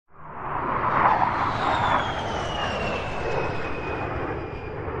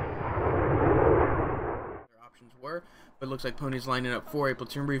It looks like Pony's lining up for a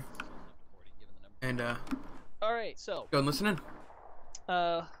platoon brief. And, Alright, so. go and listen in.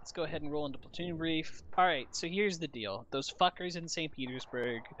 Let's go ahead and roll into platoon brief. Alright, so here's the deal. Those fuckers in St.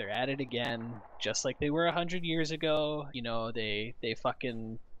 Petersburg, they're at it again, just like they were 100 years ago. You know, they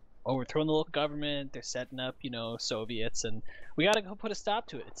fucking overthrown the local government, they're setting up, you know, Soviets, and we gotta go put a stop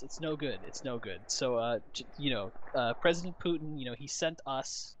to it. It's no good. It's no good. So, President Putin, you know, he sent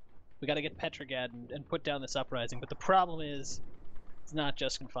us. We gotta get Petrograd and put down this uprising, but the problem is, it's not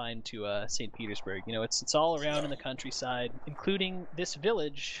just confined to St. Petersburg. You know, it's all around in the countryside, including this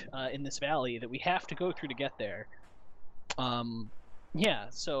village in this valley that we have to go through to get there. Yeah,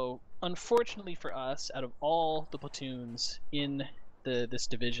 so unfortunately for us, out of all the platoons in this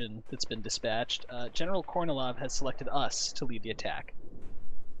division that's been dispatched, General Kornilov has selected us to lead the attack.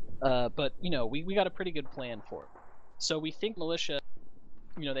 But, you know, we got a pretty good plan for it. So we think militia,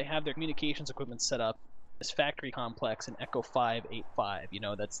 you know, they have their communications equipment set up this factory complex in Echo 585. You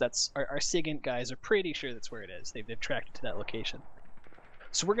know, that's our SIGINT guys are pretty sure that's where it is. They've tracked it to that location.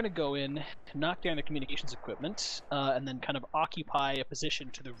 So we're going to go in, knock down their communications equipment, and then kind of occupy a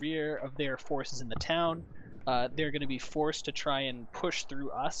position to the rear of their forces in the town. They're going to be forced to try and push through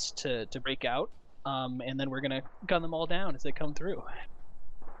us to break out, and then we're going to gun them all down as they come through.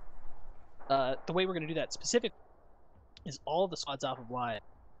 The way we're going to do that specifically is all of the squads off of Lion.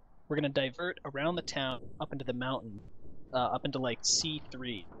 We're going to divert around the town up into the mountain, up into like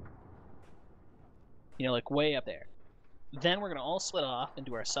C3. You know, like way up there. Then we're going to all split off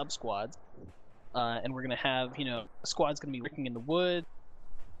into our sub-squads, and we're going to have, you know, a squad's going to be working in the wood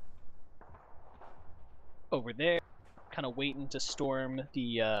over there, kind of waiting to storm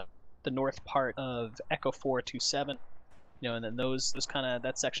the north part of Echo 427, you know, and then those kind of,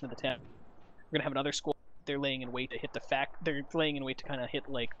 that section of the town. We're going to have another squad. They're laying in wait to hit they're laying in wait to kind of hit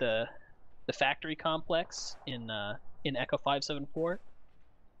like the factory complex in Echo 574.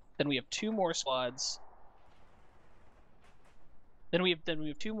 Then we have two more squads. Then we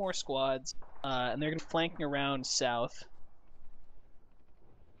have two more squads, and they're going to be flanking around south.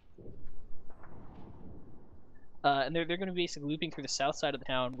 And they're going to be basically looping through the south side of the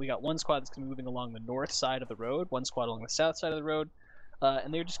town. We got one squad that's going to be moving along the north side of the road, one squad along the south side of the road,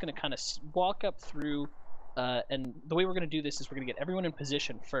 and they're just going to kind of walk up through. And the way we're going to do this is we're going to get everyone in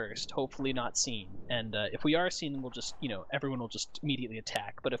position first, hopefully not seen. And if we are seen, we'll just, you know, everyone will just immediately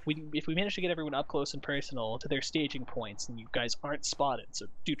attack. But if we manage to get everyone up close and personal to their staging points, and you guys aren't spotted, so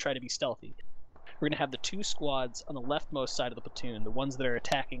do try to be stealthy. We're going to have the two squads on the leftmost side of the platoon, the ones that are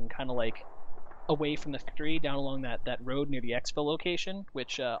attacking kind of like away from the factory down along that road near the exfil location,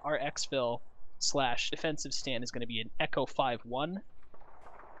 which our exfil / defensive stand is going to be in Echo 5-1.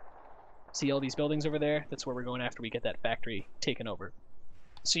 See all these buildings over there? That's where we're going after we get that factory taken over.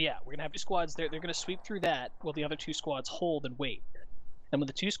 So yeah, we're going to have two squads there. They're going to sweep through that while the other two squads hold and wait. And when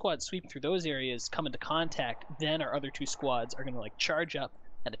the two squads sweep through those areas, come into contact, then our other two squads are going to like charge up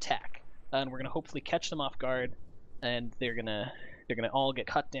and attack. And we're going to hopefully catch them off guard, and they're going to all get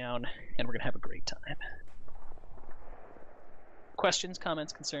cut down, and we're going to have a great time. Questions,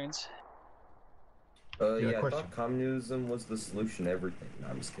 comments, concerns? Yeah, I thought communism was the solution to everything. No,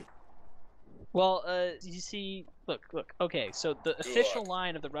 I'm just kidding. Well, you see, look, okay, so the official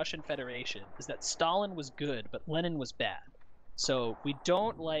line of the Russian Federation is that Stalin was good, but Lenin was bad. So we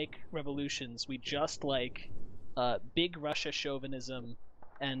don't like revolutions, we just like big Russia chauvinism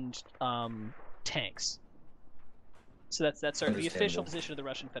and tanks. So that's the official position of the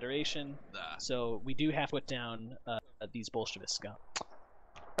Russian Federation. So we do have to put down these Bolshevist scum.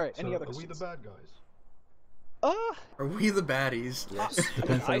 Alright, any other questions? Are we the bad guys? Are we the baddies? Yes.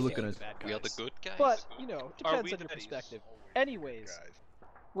 Depends how you look at it. We are the good guys. But, you know, depends on your perspective. Anyways,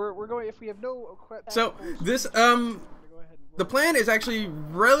 we're going, if we have no... So, this, the plan is actually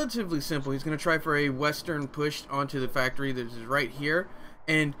relatively simple. He's going to try for a western push onto the factory that is right here,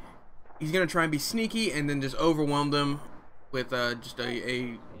 and he's going to try and be sneaky and then just overwhelm them with just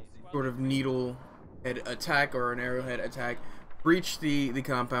a sort of needle head attack or an arrowhead attack, breach the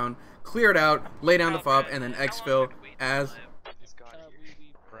compound, clear it out, lay down the fob, and then exfil as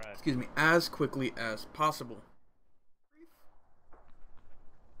as quickly as possible.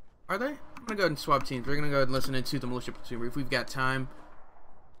 Are they? I'm gonna go ahead and swap teams. We're gonna go ahead and listen into the militia platoon brief. We've got time.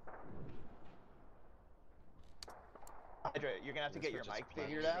 Hydra, you're gonna have to get your mic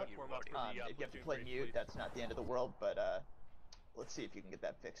figured out. If you have to play mute, that's not the end of the world, but let's see if you can get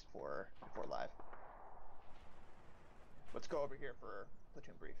that fixed for live. Let's go over here for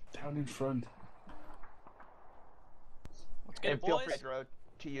platoon brief. Down in front. And feel free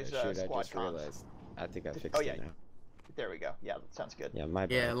to use Shoot, squad I just comms. realized. I think I fixed it now. There we go. Yeah, that sounds good. Yeah, my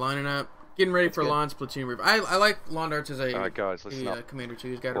bad. Yeah, lining up, getting ready for good. Lon's platoon brief. I like Lon Darts as a guys, listen up. commander too.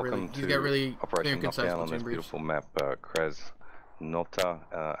 He's got Welcome really clear Operation and concise Knockdown on platoon this briefs. beautiful map, Kraz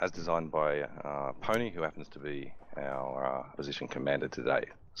Nota, as designed by Pony, who happens to be our opposition commander today.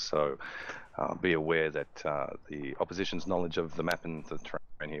 So be aware that the opposition's knowledge of the map and the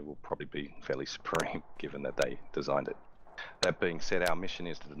terrain here will probably be fairly supreme, given that they designed it. That being said, our mission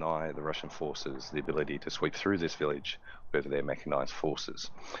is to deny the Russian forces the ability to sweep through this village with their mechanized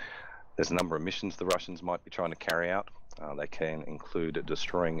forces. There's a number of missions the Russians might be trying to carry out. They can include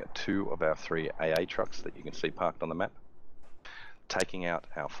destroying 2 of our 3 AA trucks that you can see parked on the map, taking out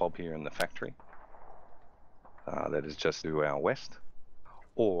our fob here in the factory, that is just to our west,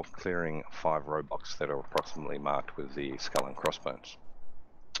 or clearing 5 roadblocks that are approximately marked with the skull and crossbones.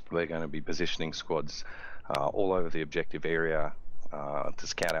 We're going to be positioning squads all over the objective area to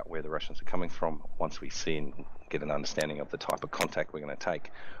scout out where the Russians are coming from. Once we see and get an understanding of the type of contact we're going to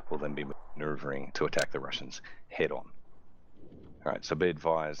take, we'll then be maneuvering to attack the Russians head on. Alright, so be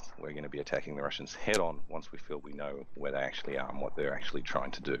advised, we're going to be attacking the Russians head on once we feel we know where they actually are and what they're actually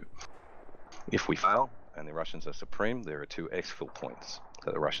trying to do. If we fail and the Russians are supreme, there are 2 exfil points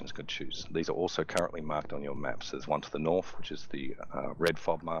that the Russians could choose. These are also currently marked on your maps. There's one to the north, which is the red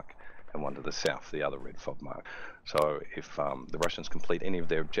fob mark, and one to the south, the other red fob mark. So if the Russians complete any of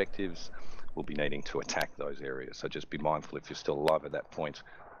their objectives, we'll be needing to attack those areas. So just be mindful if you're still alive at that point,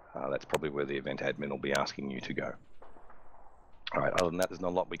 that's probably where the event admin will be asking you to go. All right, other than that, there's not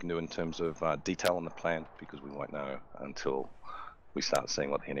a lot we can do in terms of detail on the plan, because we won't know until we start seeing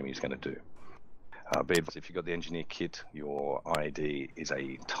what the enemy is going to do. If you've got the engineer kit, your IED is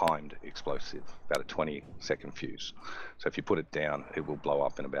a timed explosive, about a 20-second fuse. So if you put it down, it will blow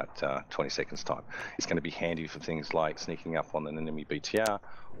up in about 20 seconds time. It's going to be handy for things like sneaking up on an enemy BTR,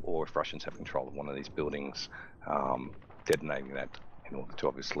 or if Russians have control of one of these buildings, detonating that in order to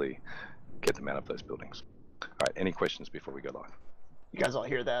obviously get them out of those buildings. All right, any questions before we go live? You guys all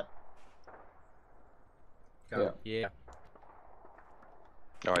hear that? Yeah.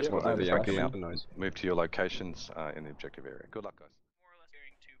 All right, so Yeah, move to your locations in the objective area. Good luck, guys. More or less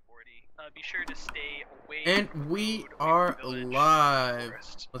bearing 240. Be sure to stay away. And we are live.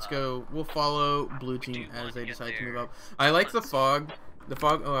 Let's go. We'll follow blue team as they decide to move up. I like the fog. The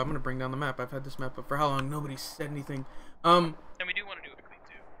fog. Oh, I'm gonna bring down the map. I've had this map up for how long? Nobody said anything. And we do want to do it quickly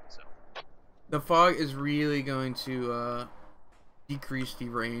too. So. The fog is really going to decrease the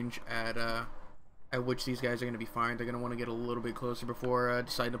range at which these guys are going to be firing. They're going to want to get a little bit closer before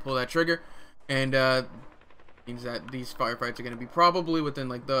deciding to pull that trigger, and means that these firefights are going to be probably within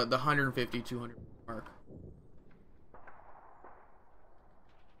like the 150-200 mark.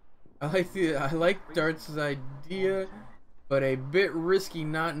 I like Dart's idea, but a bit risky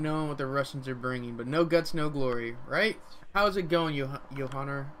not knowing what the Russians are bringing. But no guts, no glory, right? How's it going,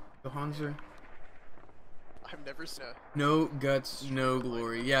 Johanser? I've never seen a... No guts, no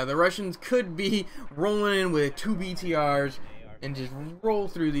glory. Yeah, the Russians could be rolling in with 2 BTRs and just roll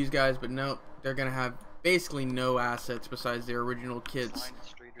through these guys, but no, they're gonna have basically no assets besides their original kits.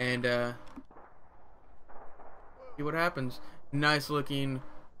 And see what happens. Nice looking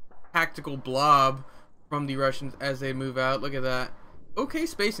tactical blob from the Russians as they move out. Look at that. Okay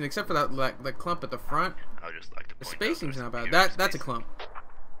spacing, except for that clump at the front. I would just like to the spacing's not bad. That's a clump,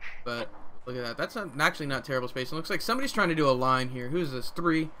 but. Look at that. That's actually not terrible spacing. Looks like somebody's trying to do a line here. Who's this?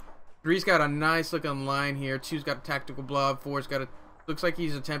 3. 3's got a nice looking line here. 2's got a tactical blob. 4's got a... Looks like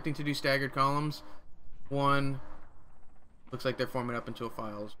he's attempting to do staggered columns. 1. Looks like they're forming up into a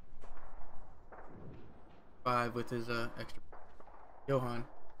files. 5 with his extra... Johan.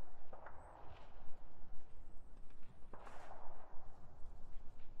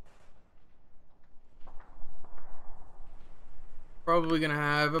 Probably gonna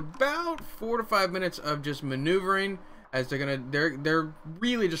have about 4 to 5 minutes of just maneuvering as they're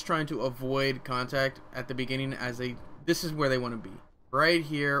really just trying to avoid contact at the beginning as this is where they want to be, right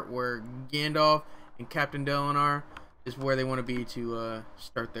here where Gandalf and Captain Dillon are, is where they want to be to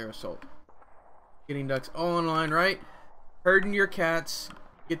start their assault. Getting ducks all in line, right? Herding your cats,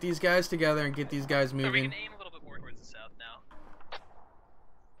 get these guys together and get these guys moving. We can aim a little bit more towards the south now.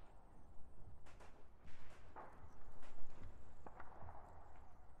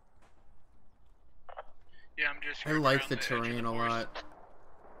 Yeah, I'm just. I like the terrain a lot.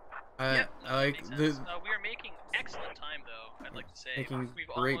 I like the. We are making excellent time, though. I'd like to say. Making We've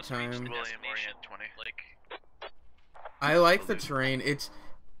great time. Like, I like the terrain. It's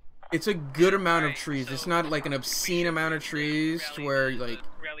a good amount of trees. It's not like an obscene amount of trees to where like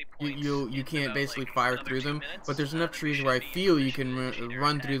you can't basically fire through them, but there's enough trees where I feel you can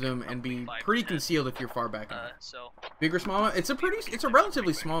run through them and be pretty concealed if you're far back enough. Big or small map? It's a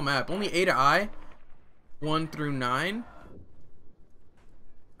relatively small map. Only A to I, 1 through 9.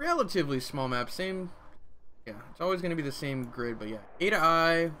 Relatively small map. Same. Yeah, it's always going to be the same grid, but yeah, A to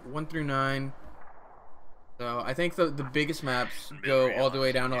I, 1 through 9. So I think the biggest maps go all the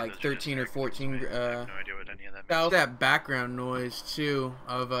way down to like 13 or 14. South, that background noise too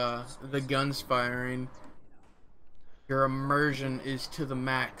of the guns firing. Your immersion is to the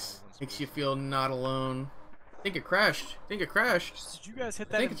max. Makes you feel not alone. I think it crashed. Did you guys hit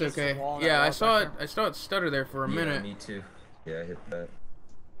that? I think it's okay. Yeah, I saw it. I saw it stutter there for a minute. Me too. Yeah, I hit that.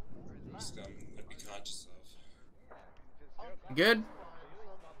 Good.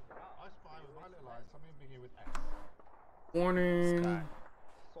 Warning.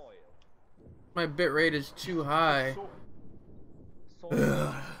 My bit rate is too high.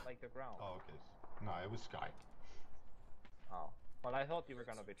 Like the ground. Oh, okay. No, it was Sky. Oh. Well, I thought you were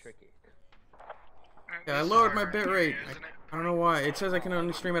gonna be tricky. Yeah, I lowered my bit rate. I don't know why. It says I can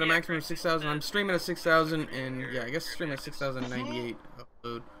only stream at a maximum of 6,000. I'm streaming at 6,000, and yeah, I guess stream at 6,098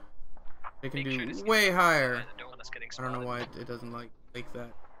 upload. They can do way higher. I don't know why it doesn't like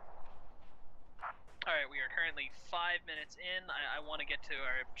that. Alright, we are currently 5 minutes in. I want to get to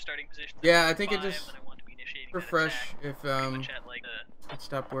our starting position. Yeah, I think it just refresh if it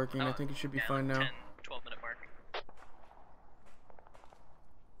stopped working. I think it should be fine now. 10-12 minute mark.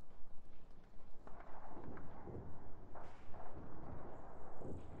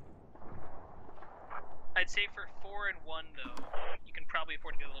 I'd say for 4 and 1 though, you can probably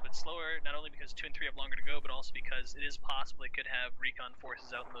afford to get a little bit slower, not only because 2 and 3 have longer to go, but also because it is possible it could have recon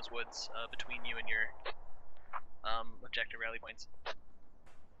forces out in those woods between you and your objective rally points.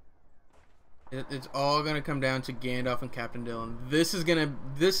 It's all gonna come down to Gandalf and Captain Dylan. This is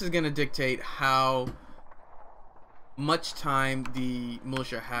gonna dictate how much time the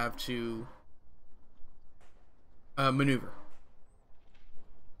militia have to maneuver.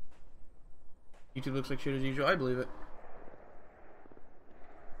 YouTube looks like shit as usual. I believe it.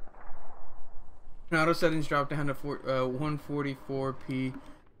 Auto settings dropped down to 144p.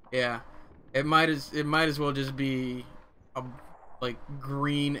 Yeah, it might as well just be a like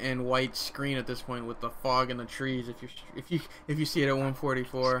green and white screen at this point with the fog and the trees. If you see it at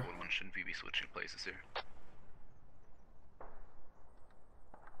 144. Shouldn't we be switching places here?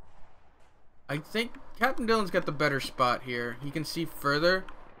 I think Captain Dylan's got the better spot here. He can see further.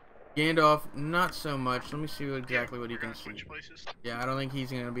 Gandalf, not so much. Let me see exactly what he can see. Yeah, I don't think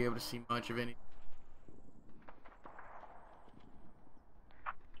he's going to be able to see much of any.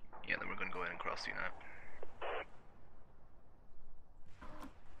 Yeah, then we're going to go ahead and cross the map.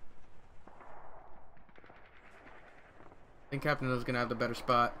 I think Captain Dylan's going to have the better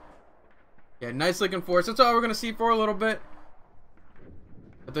spot. Yeah, nice looking force. That's all we're going to see for a little bit.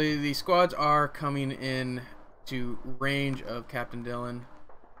 But the squads are coming in to range of Captain Dylan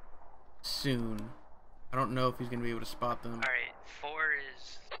soon. I don't know if he's gonna be able to spot them. Alright, 4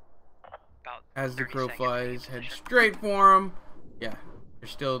 is about as the crow flies, head straight for him. Yeah,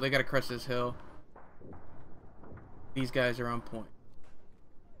 they gotta crest this hill. These guys are on point.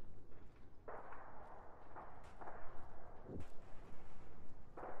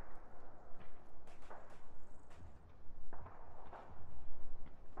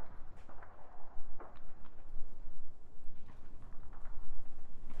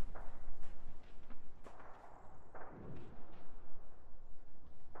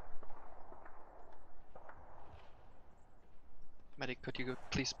 Medic, could you go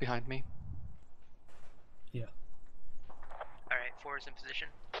please behind me? Yeah. Alright, 4 is in position.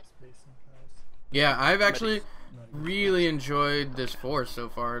 Yeah, I've actually really enjoyed this forest so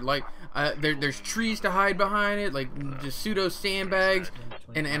far. Like, there's trees to hide behind it, like just pseudo sandbags,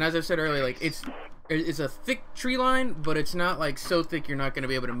 and as I said earlier, like it's a thick tree line, but it's not like so thick you're not going to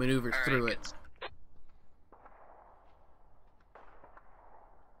be able to maneuver through it.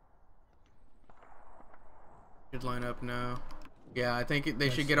 Should line up now. Yeah, I think they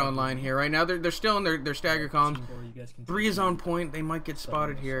should get online here. Right now, they're still in their stagger columns. 3 is on point. They might get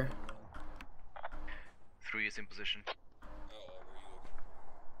spotted here. 3 is in position.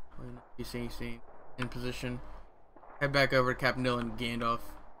 You see, in position. Head back over to Captain Dylan and Gandalf.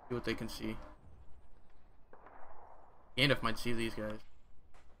 See what they can see. Gandalf might see these guys.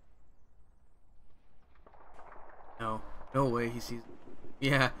 No way he sees.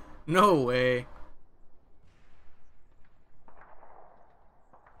 Yeah, no way.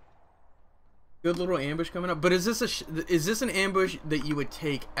 Good little ambush coming up, but is this an ambush that you would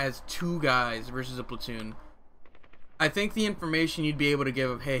take as 2 guys versus a platoon? I think the information you'd be able to give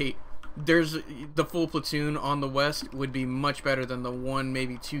of, hey, there's the full platoon on the west would be much better than the 1,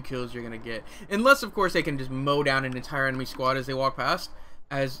 maybe 2 kills you're gonna get. Unless, of course, they can just mow down an entire enemy squad as they walk past,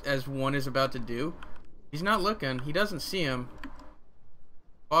 as one is about to do. He's not looking. He doesn't see him.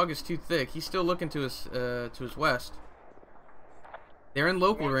 Fog is too thick. He's still looking to his west. They're in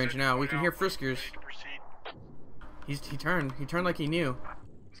local range now. We can hear friskers. He turned. He turned like he knew.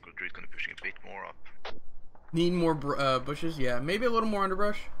 Squad 3 is gonna pushing a bit more up. Need more bushes? Yeah, maybe a little more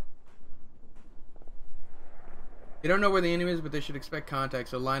underbrush. They don't know where the enemy is, but they should expect contact.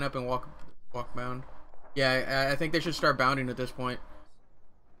 So line up and walk bound. Yeah, I think they should start bounding at this point.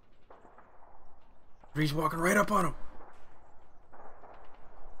 He's walking right up on him.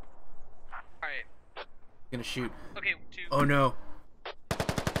 Alright. Gonna shoot. Okay, 2. Oh no.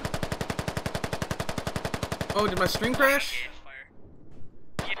 Oh, did my stream crash?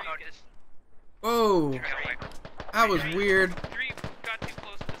 Whoa. That was weird. 3 got too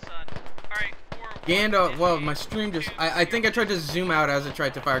close to the sun. Alright, 4. Gandalf, well, my stream just, I think I tried to zoom out as it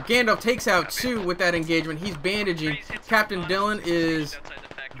tried to fire. Gandalf takes out 2 with that engagement. He's bandaging. Captain Dylan is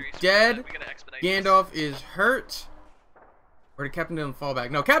dead. Gandalf is hurt. Or did Captain Dylan fall back?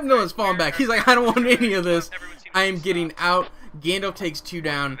 No, Captain Dylan's falling back. He's like, I don't want any of this. I am getting out. Gandalf takes 2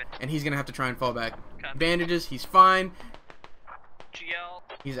 down, and he's going to have to try and fall back. Bandages, he's fine.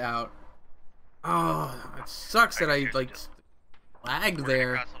 He's out. Oh, it sucks that I, like, lagged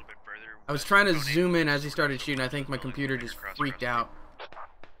there. I was trying to zoom in as he started shooting. I think my computer just freaked out.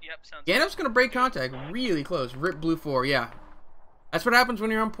 Gandalf's going to break contact really close. Rip blue 4, yeah. That's what happens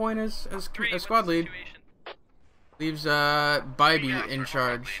when you're on point as squad lead. Leaves Bybee in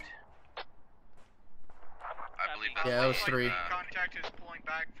charge. Yeah, that was 3. Contact is pulling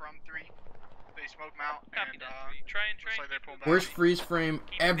back from 3. They smoke him out. And, worst freeze frame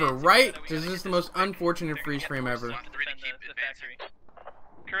ever, right? This is the most unfortunate freeze frame ever.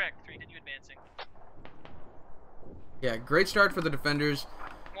 Correct, 3 continue advancing. Yeah, great start for the defenders.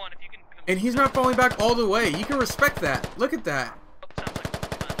 And he's not falling back all the way. You can respect that. Look at that.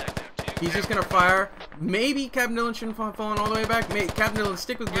 He's just gonna fire. Maybe Captain Dylan shouldn't fall all the way back. Captain Dylan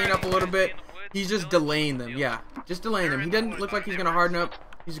stick with Gandalf a little bit. He's just delaying them. Yeah, just delaying them. He doesn't look like he's gonna harden up.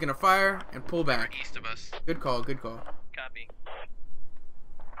 He's gonna fire and pull back. Good call. Good call. Copy.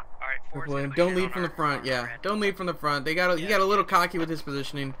 William, don't lead from the front. Yeah, don't lead from the front. He got a little cocky with his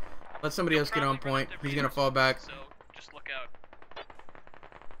positioning. Let somebody else get on point. He's gonna fall back. So just look out.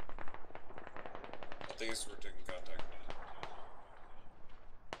 I think we're taking contact.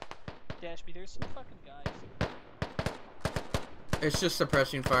 Dashby, there's some fucking guys. It's just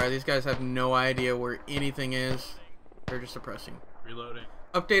suppressing fire. These guys have no idea where anything is. They're just suppressing. Reloading.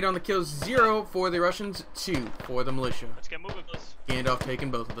 Update on the kills: 0 for the Russians, 2 for the militia. Let's get moving, please. Gandalf taking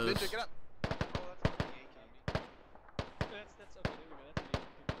both of those.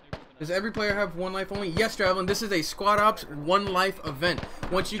 Does every player have 1 life only? Yes, Travelin. This is a Squad Ops 1 life event.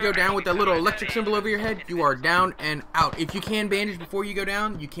 Once you go down with that little electric symbol over your head, you are down and out. If you can bandage before you go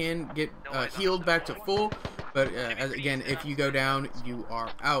down, you can get healed back to full. But again, if you go down, you are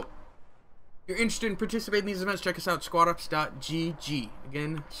out. If you're interested in participating in these events, check us out, squadops.gg.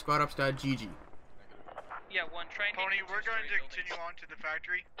 Again, squadops.gg. Yeah, 1, try and Pony, we're going to continue on to the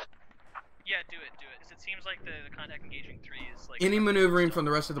factory. Yeah, do it. Because it seems like the contact engaging 3 is like... Any maneuvering from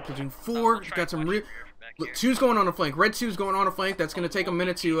the rest of the platoon. 4, got some real... Look, 2's going on a flank. Red 2's going on a flank. That's going to take a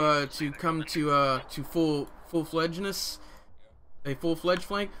minute to come to full-fledgedness. A full-fledged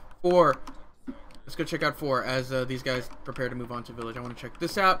flank. 4... Let's go check out 4 as these guys prepare to move on to village. I want to check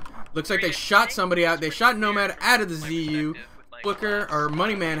this out. Looks like they shot somebody out. They shot Nomad out of the ZU. Flicker, or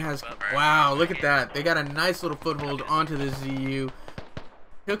Moneyman has... Wow, look at that. They got a nice little foothold onto the ZU.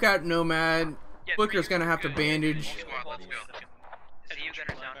 Took out Nomad. Flicker's going to have to bandage.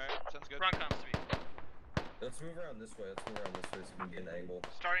 Let's move around this way. Let's move around this way so we can get an angle.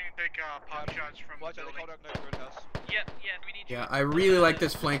 Starting to take pot shots from the building. Yeah, I really like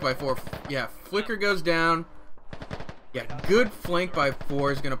this flank by 4. Yeah, Flicker goes down. Yeah, good flank by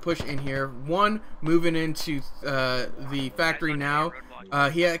 4 is going to push in here. 1 moving into the factory now.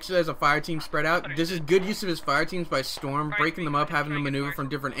 He actually has a fire team spread out. This is good use of his fire teams by Storm, breaking them up, having them maneuver from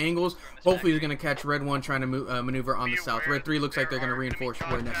different angles. Hopefully he's going to catch Red 1 trying to maneuver on the south. Red 3 looks like they're going to reinforce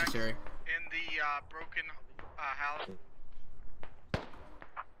where necessary. In the broken house.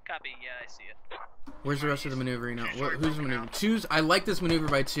 Copy, yeah, I see it. Where's the rest of the maneuvering now? Who's the maneuver? 2's. I like this maneuver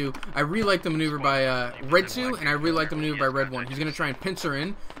by 2. I really like the maneuver by Red 2, and I really like the maneuver by Red 1. He's going to try and pincer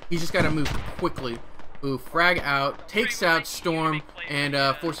in. He's just got to move quickly. Ooh, frag out, takes out Storm, and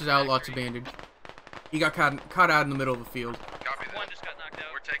forces out lots of bandage. He got caught out in the middle of the field. Copy that. 1 just got knocked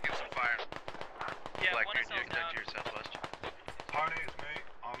out. We're taking some fire. Yeah, Blackbeard, 1 is you down. to your southwest.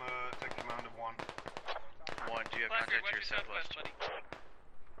 southwest, buddy.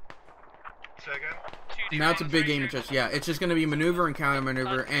 Say again? Now it's a big game. Yeah, it's just going to be maneuver and counter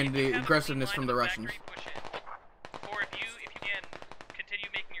maneuver and the aggressiveness from the Russians.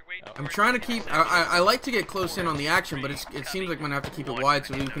 I'm trying to keep. I like to get close in on the action, but it seems like I'm gonna have to keep it wide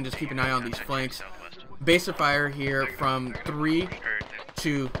so we can just keep an eye on these flanks. Base of fire here from 3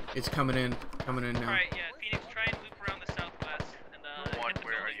 to it's coming in now. Alright, yeah, Phoenix, try and loop around the southwest and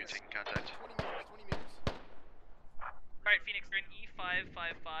where are you taking contact? Alright, Phoenix, you're in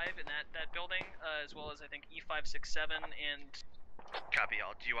E555 in that building, as well as I think E567 and Copy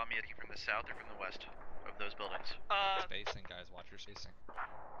all. Do you want me to take from the south or from the west of those buildings? Spacing, guys, watch your spacing.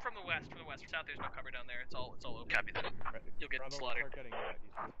 From the west. South, there's no cover down there. It's all open. Copy that. You'll get slaughtered.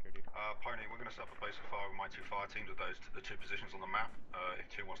 Pony, we're going to set up a base of fire with my 2 fire teams with those the 2 positions on the map.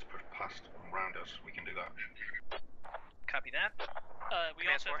 If 2 wants to push past and round us, we can do that. Copy that. We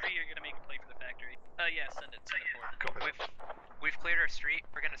also 3 are going to make a play for the factory. Yeah, send it forward. We've cleared our street.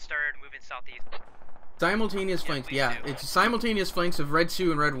 We're going to start moving southeast. Simultaneous flanks, yeah. It's simultaneous flanks of Red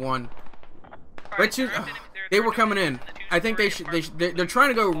 2 and Red 1. Red 2, they were coming in. I think they're trying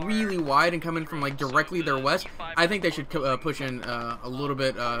to go really wide and come in from like directly their west. I think they should push in a little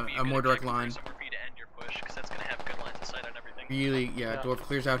bit a more direct line. Really, yeah. Dwarf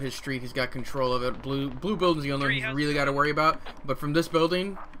clears out his street. He's got control of it. Blue building's the only one he's really got to worry about. But from this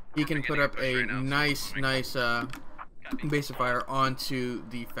building, he can put up a nice base of fire onto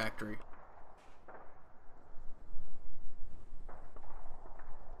the factory.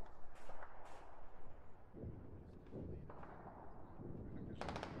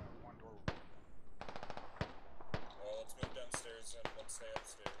 Let's move downstairs and let's stay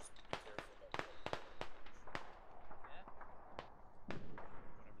upstairs. Be careful about that.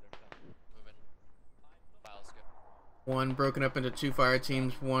 One broken up into 2 fire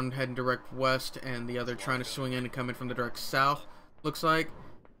teams, one heading direct west, and the other trying to swing in and come in from the direct south, looks like.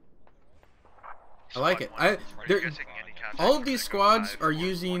 I like it. All of these squads are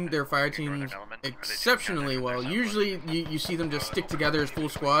using their fire teams exceptionally well. Usually you see them just stick together as full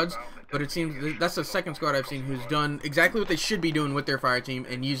squads, but it seems that's the second squad I've seen who's done exactly what they should be doing with their fire team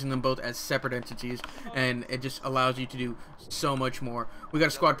and using them both as separate entities, and it just allows you to do so much more. We got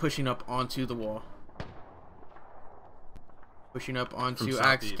a squad pushing up onto the wall. Pushing up onto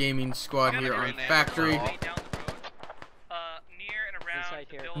Axe Gaming squad here on Factory.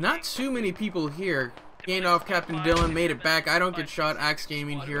 Not too many people here. Gained off Captain Dylan, made it back. I don't get shot. Axe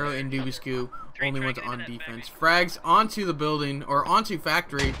Gaming, Hero, and Dubiscu. Only ones on defense. Frags onto the building, or onto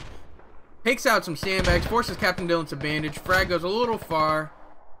Factory. Takes out some sandbags, forces Captain Dylan to bandage. Frag goes a little far.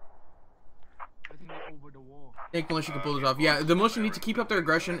 I think Militia can pull this off. Yeah, the Militia need to keep up their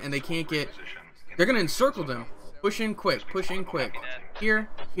aggression, and they can't get... They're going to encircle them. Push in quick, push in quick. Here,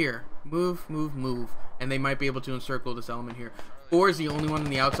 here. Move, move, move. And they might be able to encircle this element here. 4 is the only one on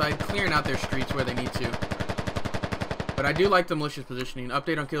the outside, clearing out their streets where they need to. But I do like the Militia's positioning.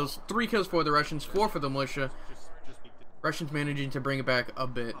 Update on kills. 3 kills for the Russians, 4 for the Militia. Russians managing to bring it back a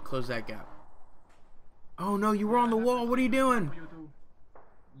bit. Close that gap. Oh no, you were on the wall. What are you doing?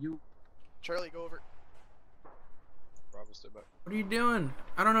 Charlie, go over. What are you doing?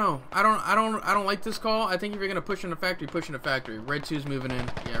 I don't know. I don't like this call. I think if you're gonna push in the factory, push in the factory. Red 2's moving in.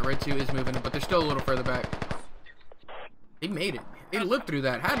 Yeah, Red 2 is moving in, but they're still a little further back. They made it. They lived through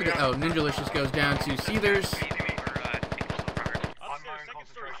that. How did it? Oh, Ninjalicious goes down to Seethers.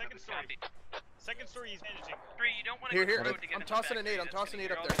 Second story he's managing. 3, you don't want to Here. I'm tossing a nade. I'm tossing a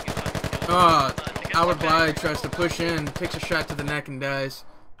nade up there. Oh, Albert Bly tries to push in, takes a shot to the neck and dies.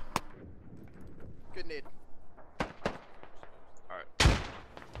 Good nade.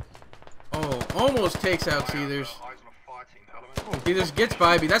 Oh, almost takes out Seethers. Seethers gets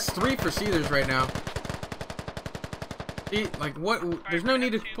by me. That's 3 for Seethers right now. See, like what? There's no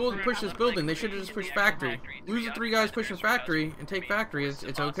need to push this building. They should have just pushed factory. Lose the 3 guys pushing factory and take factory. It's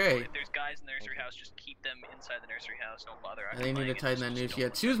okay. If there's guys in the nursery house, just keep them inside the nursery house. Don't bother. And they need to tighten that noose. Yeah,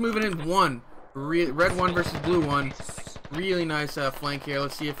 2's moving in 1. Red 1 versus blue 1. Really nice flank here.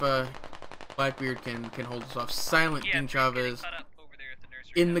 Let's see if Blackbeard can hold this off. Silent Dean Chavez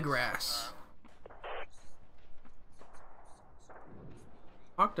in the grass.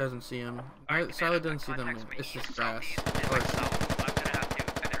 Hawk doesn't see him. Silent doesn't see them. It's just grass. Pull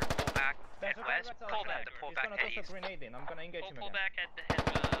back at east. I'm gonna engage him again.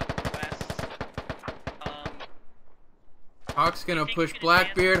 West. Hawk's gonna push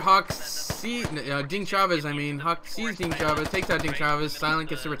Blackbeard. Hawk sees Ding Chavez. I mean, Hawk sees Ding Chavez, takes out Ding Chavez. Silent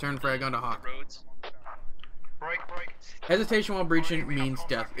gets the return frag onto Hawk. Break. Hesitation while breaching means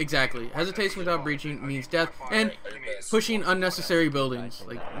death. Exactly. Hesitation without breaching means death. And pushing unnecessary buildings.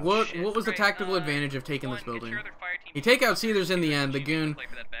 Like, what was the tactical advantage of taking this building? You take out Seethers in the end, the goon,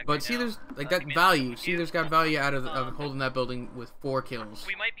 but Seethers, like that value. Seethers got value out of holding that building with 4 kills.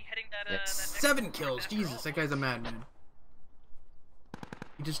 We might be hitting that. 7 kills, Jesus, that guy's a madman.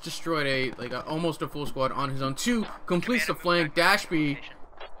 He just destroyed almost a full squad on his own. 2 completes the flank. Dashby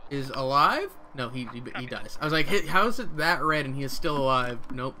is alive. No, he dies. I was like, hey, how is it that red and he is still alive?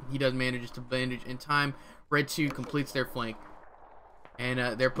 Nope, he does manage to bandage in time. Red 2 completes their flank,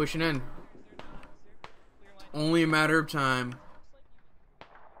 and they're pushing in. Only a matter of time.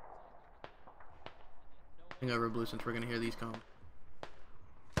 I think over blue since we're gonna hear these come.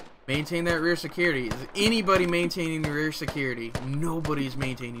 Maintain that rear security. Is anybody maintaining the rear security? Nobody's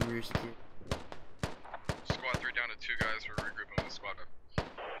maintaining rear security. Squad 3 down to 2 guys. We're regrouping with squad 5.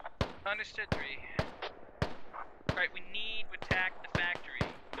 Understood, 3. Alright, we need to attack the factory.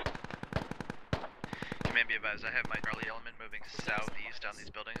 Command be advised, I have my Charlie element moving southeast down these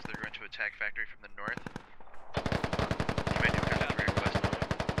buildings. They're going to attack factory from the north. Command you got 3 west.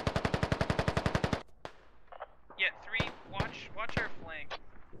 Yeah, 3, watch our flank.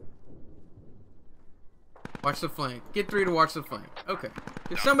 Watch the flank. Get 3 to watch the flank. Okay.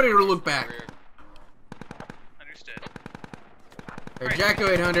 Get somebody to look back. Understood. Right, Jacko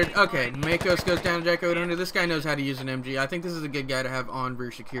 800. Okay, Makos goes down to Jacko 800. This guy knows how to use an MG. I think this is a good guy to have on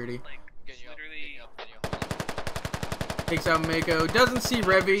rear security. Takes out Mako. Doesn't see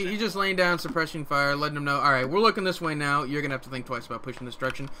Revy. He's just laying down suppression fire, letting him know, alright, we're looking this way now. You're going to have to think twice about pushing this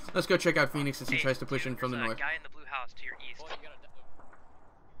direction. Let's go check out Phoenix as he tries to push in from the north. Guy in the blue house to your east.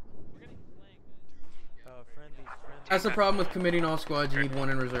 That's the problem with committing all squads. You need 1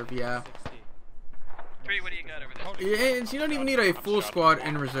 in reserve. Yeah. 3, what do you got over there? Yeah, you don't even need a full squad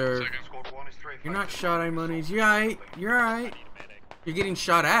in reserve. You're not shot at monies. You're alright. You're alright. You're getting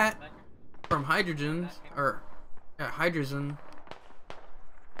shot at from hydrogens. Or, yeah, hydrogen.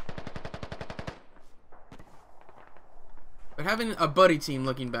 But having a buddy team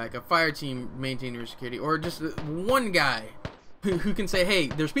looking back, a fire team maintaining your security, or just one guy who can say, hey,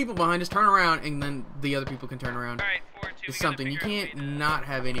 there's people behind us, turn around, and then the other people can turn around, is something. You can't not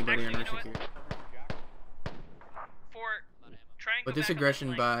have anybody on your security. But this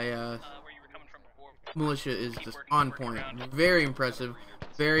aggression by militia is just on point. Very impressive.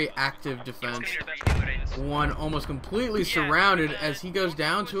 Very active defense. 1 almost completely surrounded as he goes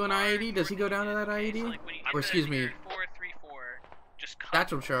down to an IED. Does he go down to that IED? Or excuse me,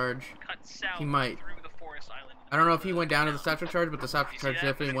 satchel charge. He might. I don't know if he went down to the satchel charge, but the satchel charge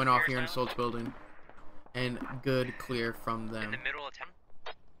definitely went off here in Solt's building. And good clear from them. In the middle of town?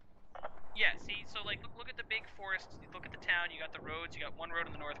 Yeah, see, so like, look at the big forest, look at the town, you got the roads, you got 1 road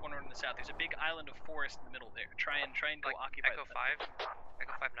in the north, 1 road in the south. There's a big island of forest in the middle there. Try and go like occupy Echo 5?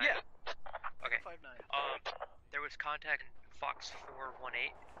 Echo 5-9? Yeah. Okay. Echo 5-9. There was contact in Fox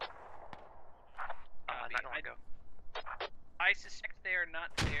 418. Not long ago. I suspect they are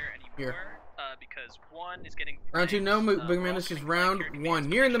not there anymore, because 1 is getting... Round 2, no, Big Man, this is round 1.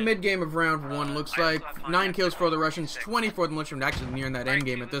 Nearing the mid-game of round 1, looks like 9 kills for the Russians, 20 for the militia, actually nearing that end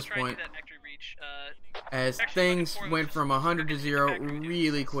game at this point. As things went from 100 to 0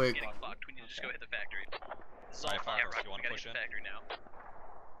 really quick. We need to just go hit the factory.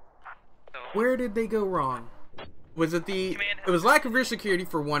 Where did they go wrong? Was it it was lack of rear security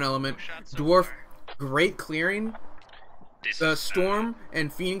for 1 element, Dwarf, great clearing. The Storm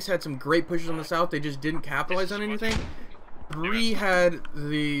and Phoenix had some great pushes on the south. They just didn't capitalize on anything. 3 had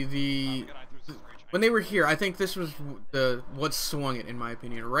when they were here, I think this was what swung it, in my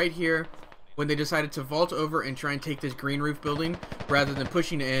opinion. Right here, when they decided to vault over and try and take this green roof building, rather than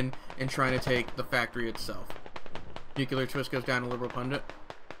pushing in and trying to take the factory itself. Nuclear twist goes down to Liberal Pundit.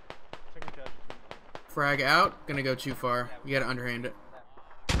 Frag out. Gonna go too far. You gotta underhand it.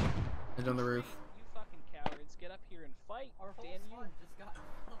 It's on the roof.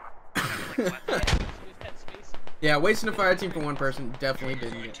 Yeah, wasting a fire team for 1 person definitely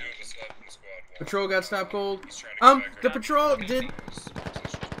didn't get. Patrol got stopped cold. The patrol did.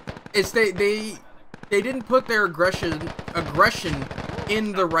 It's they didn't put their aggression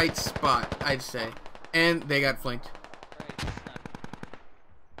in the right spot, I'd say, and they got flanked.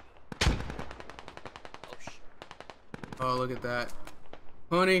 Oh, look at that.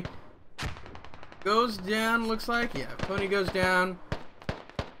 Pony goes down. Looks like, yeah. Pony goes down.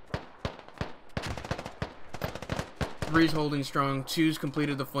 3's holding strong. 2's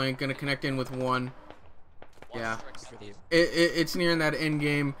completed the flank. Gonna connect in with 1. Yeah. It's nearing that end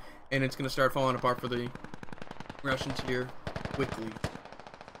game, and it's gonna start falling apart for the Russians here quickly.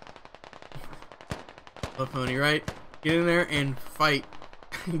 Love Pony, right? Get in there and fight.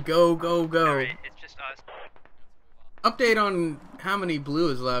 Go, go, go. Right, it's just us. Update on how many blue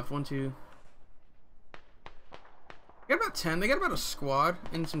is left. 1, 2. about 10. They got about a squad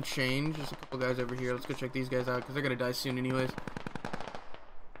and some change. There's a couple guys over here. Let's go check these guys out because they're gonna die soon anyways.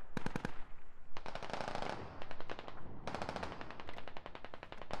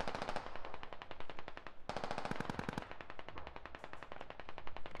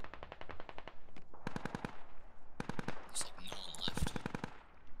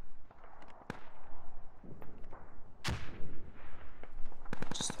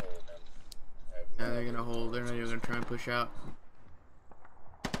 Yeah, they're gonna hold. They're not even gonna try and push out.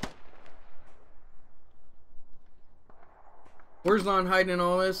 Where's Lon hiding in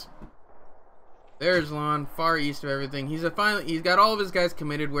all this? There's Lon, far east of everything. He's got all of his guys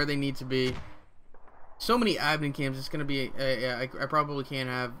committed where they need to be. So many admin cams. It's gonna be. Yeah, I probably can't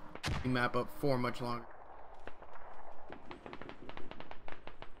have the map up for much longer.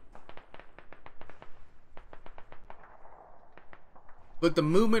 But the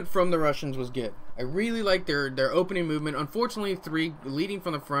movement from the Russians was good. I really liked their opening movement. Unfortunately, 3 leading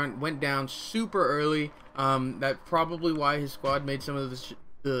from the front went down super early. That's probably why his squad made some of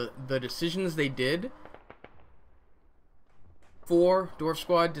the decisions they did. 4, Dwarf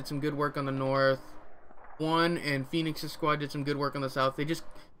squad did some good work on the north. 1 and Phoenix's squad did some good work on the south.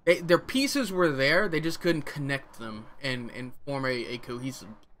 Their pieces were there. They just couldn't connect them and form a cohesive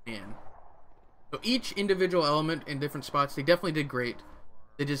plan. So each individual element in different spots, they definitely did great.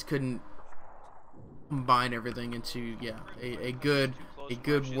 They just couldn't combine everything into a good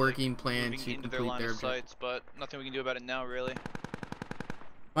working plan to complete their objective. But nothing we can do about it now, really.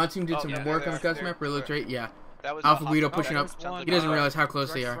 My team did some work on the custom map. Really straight, yeah. Alpha Guido pushing up. He doesn't realize how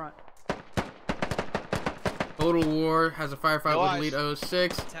close they are. Total War has a firefight with Elite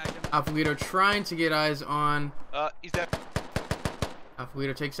 06. Alpha Guido trying to get eyes on. He's dead. Alpha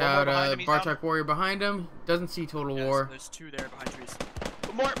Guido takes out Bartok Warrior behind him. Doesn't see Total War. There's 2 there behind trees.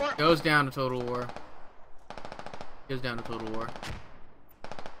 More. Goes down to Total War.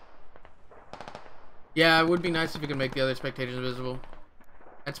 Yeah, it would be nice if we could make the other spectators invisible.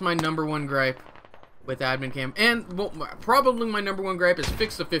 That's my #1 gripe with admin cam. And well, probably my #1 gripe is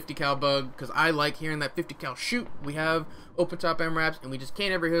fix the 50 cal bug, because I like hearing that 50 cal shoot. We have open top MRAPs and we just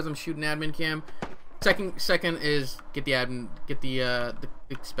can't ever hear them shooting admin cam. Second is get the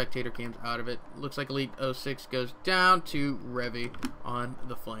spectator cams out of it. Looks like Elite 06 goes down to Revy on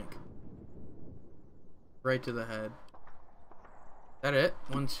the flank. Right to the head. Is that it?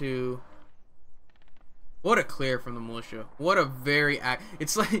 1, 2. What a clear from the militia. What a very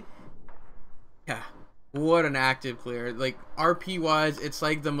it's like, yeah, what an active clear. Like RP wise, it's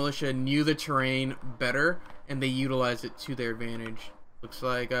like the militia knew the terrain better and they utilized it to their advantage. Looks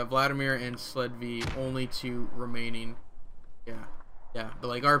like Vladimir and Sled V, only 2 remaining. Yeah, but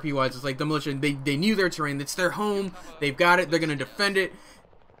like RP wise, it's like the militia, they knew their terrain. It's their home. They've got it. They're gonna defend it.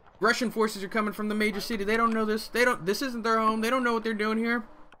 Russian forces are coming from the major city. They don't know this. This isn't their home. They don't know what they're doing here.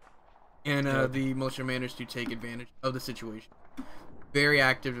 And the militia managed to take advantage of the situation. Very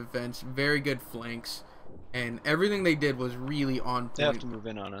active defense, very good flanks, and everything they did was really on point. They have to move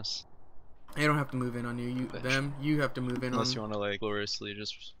in on us. They don't have to move in on you. You have to move in. Unless you want to like gloriously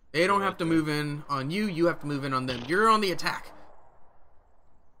just. They don't have to move in on you. You have to move in on them. You're on the attack.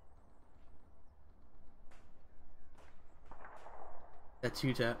 That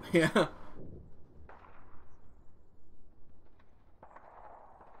 2-tap, yeah.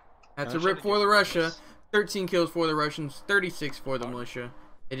 That's a rip for the Russia. 13 kills for the Russians, 36 for the militia.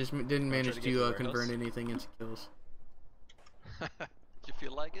 They just didn't manage to convert anything into kills. You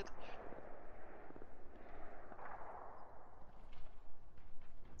feel like it?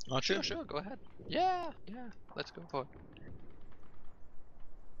 Oh, sure, go ahead. Yeah, let's go for it.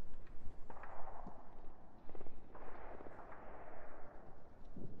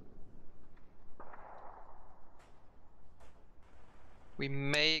 We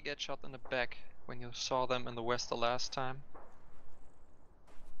may get shot in the back when you saw them in the west the last time.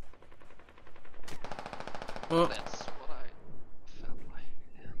 Well, that's what I felt like.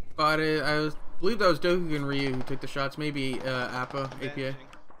 Yeah. But I believe that was Doku and Ryu who took the shots. Maybe APA. Hey,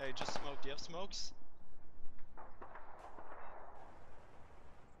 just smoke. Do you have smokes?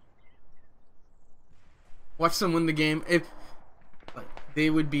 Watch them win the game. If they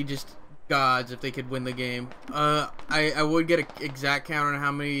would be just gods if they could win the game. I would get an exact count on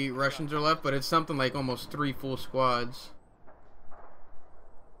how many Russians are left, but it's something like almost 3 full squads.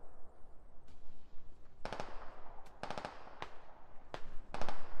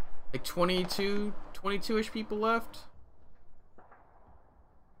 Like 22-ish people left.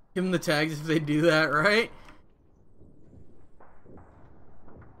 Give them the tags if they do that, right?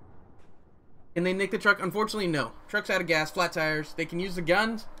 Can they nick the truck? Unfortunately, no. Truck's out of gas, flat tires. They can use the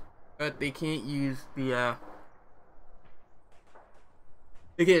guns, but they can't use the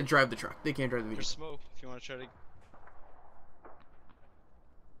They can't drive the truck. They can't drive the vehicle. There's smoke if you want to try to.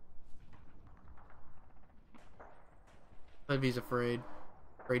 Levy's afraid.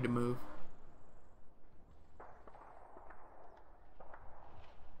 Afraid to move.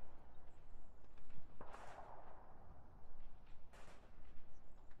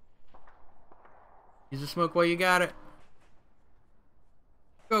 Use the smoke while you got it.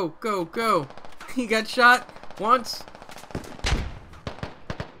 Go, go, go. He got shot once.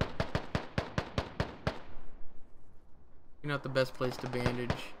 You're not the best place to bandage.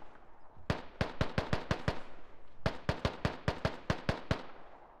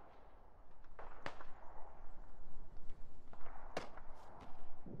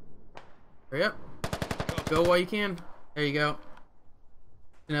 Hurry up. Go while you can. There you go.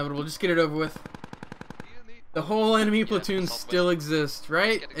 Inevitable. Just get it over with. The whole enemy platoon still exists,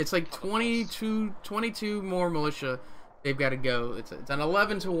 right? It's like 22 more militia. They've got to go. It's an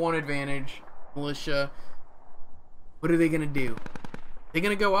 11-to-1 advantage. Militia. What are they gonna do? They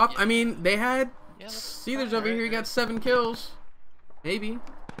gonna go up? I mean, they had Caesar's over here. He got 7 kills. Maybe.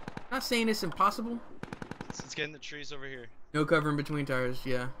 Not saying it's impossible. Let's get in the trees over here. No cover in between tires.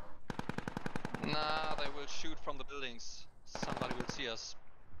 Yeah. Nah, they will shoot from the buildings. Somebody will see us.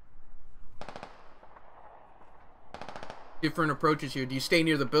 Different approaches here. Do you stay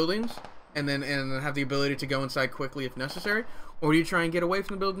near the buildings and then have the ability to go inside quickly if necessary, or do you try and get away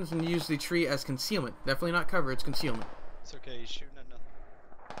from the buildings and use the tree as concealment? Definitely not cover. It's concealment. It's okay. He's shooting at nothing.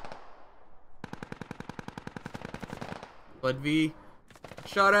 Blood V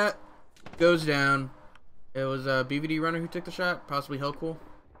shot at, goes down. It was a BVD runner who took the shot, possibly Hellcool.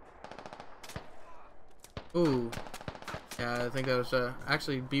 Ooh, yeah, I think that was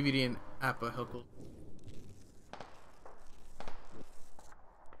actually BVD and Appa Hellcool.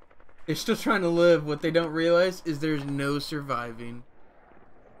 They're still trying to live. What they don't realize is there's no surviving.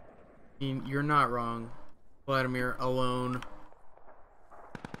 I mean, you're not wrong. Vladimir alone.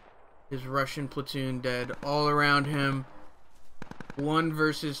 His Russian platoon dead all around him. 1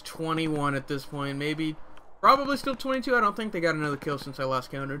 versus 21 at this point. Maybe, probably still 22. I don't think they got another kill since I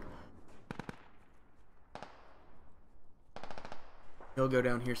last counted. He'll go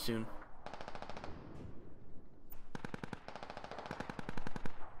down here soon.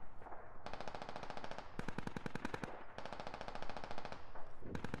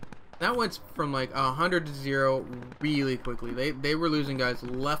 That went from like 100 to 0 really quickly. They were losing guys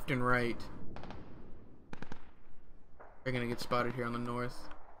left and right. They're gonna get spotted here on the north.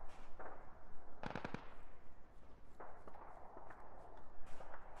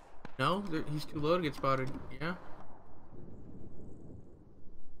 No, he's too low to get spotted. Yeah.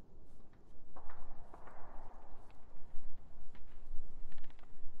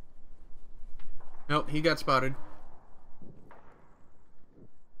 Nope, he got spotted.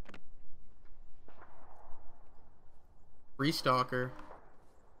 Free Stalker.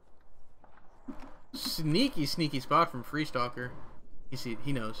 Sneaky spot from Free Stalker.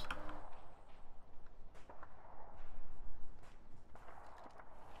 He knows.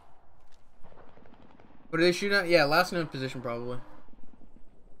 What are they shooting at? Yeah, last known position probably.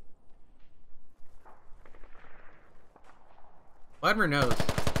 Vladimir knows.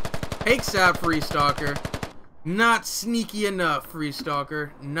 Takes out Free Stalker. Not sneaky enough, Free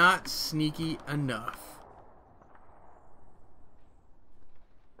Stalker. Not sneaky enough.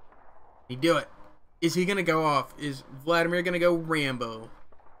 He do it. Is he gonna go off? Is Vladimir gonna go Rambo?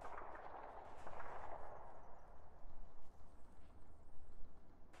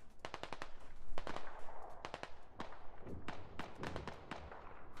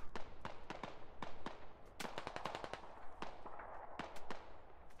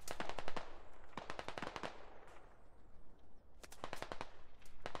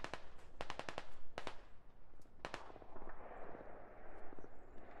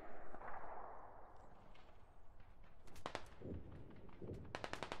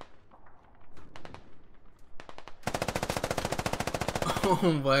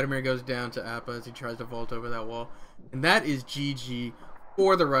 Oh, Vladimir goes down to Appa as he tries to vault over that wall. And that is GG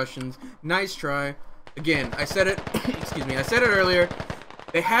for the Russians. Nice try. Again, I said it, excuse me, I said it earlier.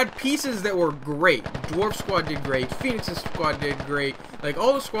 They had pieces that were great. Dwarf squad did great. Phoenix's squad did great. Like,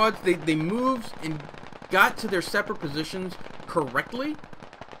 all the squads, they moved and got to their separate positions correctly.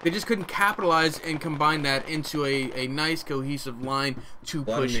 They just couldn't capitalize and combine that into a nice cohesive line to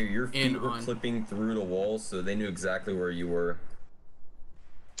push Vladimir, your feet in were on. clipping through the wall, so they knew exactly where you were.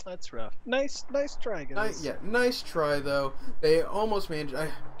 That's rough. Nice try, guys. Yeah, nice try though. They almost managed.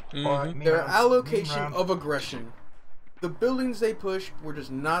 Their allocation of aggression. The buildings they pushed were just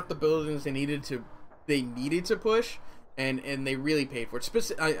not the buildings they needed to push, and they really paid for it.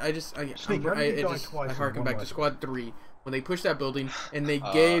 I harken back to Squad 3 when they pushed that building and they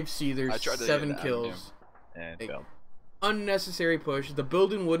gave Seethers 7 kills. And failed. Unnecessary push. The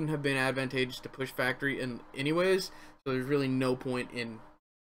building wouldn't have been advantageous to push factory anyways, so there's really no point in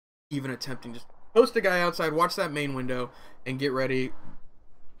even attempting. Just post a guy outside, watch that main window, and get ready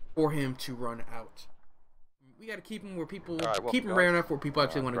for him to run out. We got to keep him where people keep him rare enough where people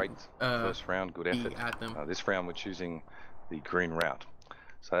actually want to. First round, good effort. At them. This round we're choosing the green route,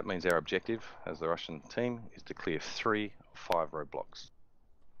 so that means our objective as the Russian team is to clear 3 of 5 roadblocks.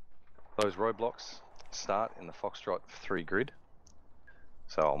 Those roadblocks start in the Foxtrot 3 grid.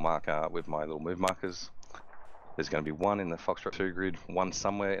 So I'll mark with my little move markers. There's going to be 1 in the Foxtrot 2 grid, 1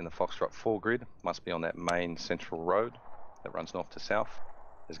 somewhere in the Foxtrot 4 grid. Must be on that main central road that runs north to south.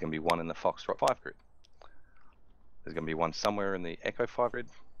 There's going to be 1 in the Foxtrot 5 grid. There's going to be 1 somewhere in the Echo 5 grid.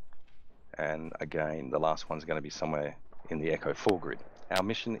 And again, the last one's going to be somewhere in the Echo 4 grid. Our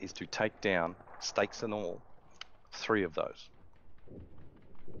mission is to take down, stakes and all, 3 of those.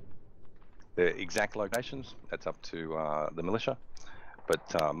 The exact locations, that's up to the militia,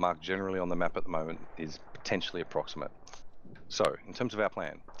 but marked generally on the map at the moment is potentially approximate. So, in terms of our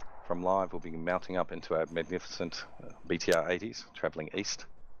plan, from live we'll be mounting up into our magnificent BTR 80s, travelling east,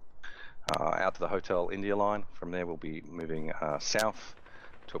 out to the Hotel India line. From there we'll be moving south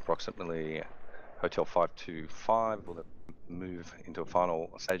to approximately Hotel 525. We'll move into a final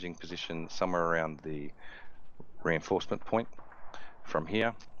staging position somewhere around the reinforcement point. From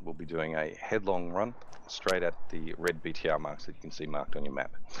here, we'll be doing a headlong run straight at the red BTR marks that you can see marked on your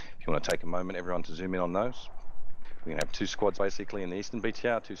map. If you want to take a moment, everyone, to zoom in on those. We're going to have 2 squads basically in the eastern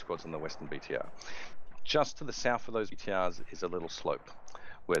BTR, 2 squads in the western BTR. Just to the south of those BTRs is a little slope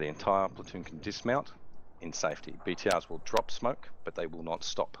where the entire platoon can dismount in safety. BTRs will drop smoke, but they will not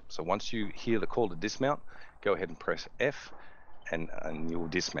stop. So once you hear the call to dismount, go ahead and press F and you will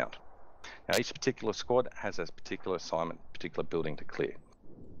dismount. Now each particular squad has a particular assignment, particular building to clear.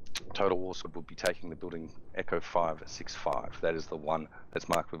 Total War Squad will be taking the building Echo 565. That is the one that's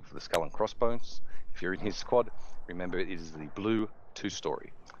marked with the skull and crossbones. If you're in his squad, remember it is the blue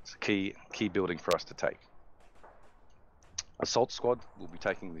 2-story. It's a key building for us to take. Assault Squad will be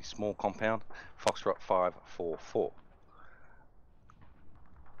taking the small compound Foxtrot 544.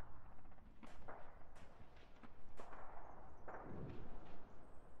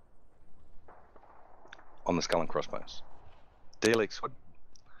 On the skull and crossbones. D-League Squad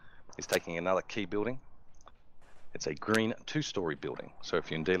is taking another key building. It's a green 2-story building. So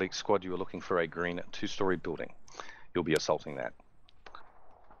if you're in D-League Squad, you are looking for a green 2-story building. You'll be assaulting that.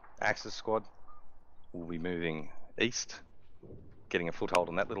 Axis Squad will be moving east, getting a foothold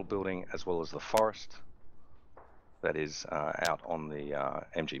on that little building, as well as the forest that is out on the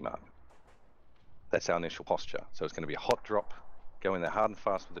MG mark. That's our initial posture. So it's going to be a hot drop. Go in there hard and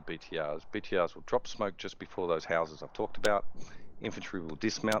fast with the BTRs. BTRs will drop smoke just before those houses I've talked about. Infantry will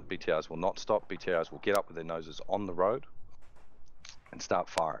dismount. BTRs will not stop. BTRs will get up with their noses on the road and start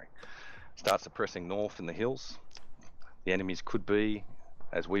firing. Start suppressing north in the hills. The enemies could be,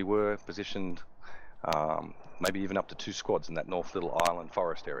 as we were, positioned maybe even up to 2 squads in that north little island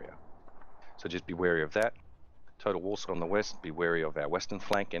forest area. So just be wary of that. Total War Squad on the west, be wary of our western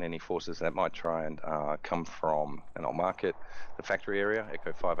flank and any forces that might try and come from, and I'll mark it, the factory area,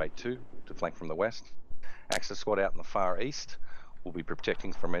 Echo 582, to flank from the west. Axis Squad out in the far east will be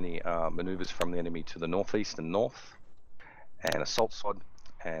protecting from any maneuvers from the enemy to the northeast and north. And Assault Squad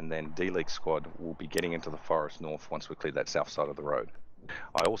and then D-League Squad will be getting into the forest north once we clear that south side of the road.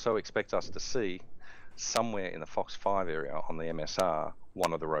 I also expect us to see somewhere in the Fox 5 area on the MSR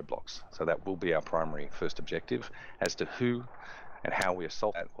one of the roadblocks. So that will be our primary first objective. As to who and how we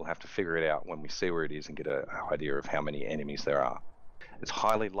assault that, we'll have to figure it out when we see where it is and get an idea of how many enemies there are. It's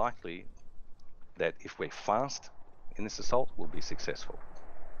highly likely that if we're fast in this assault, we'll be successful.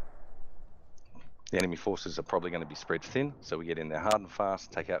 The enemy forces are probably going to be spread thin, so we get in there hard and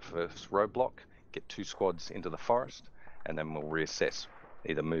fast, take out first roadblock, get 2 squads into the forest, and then we'll reassess,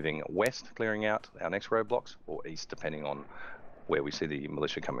 either moving west, clearing out our next roadblocks, or east, depending on where we see the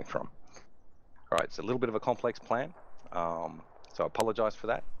militia coming from. All right, it's a little bit of a complex plan, so I apologize for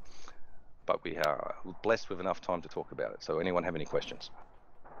that, but we are blessed with enough time to talk about it. So anyone have any questions?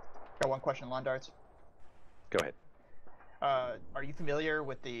 Got one question, Lawn Darts. Go ahead. Are you familiar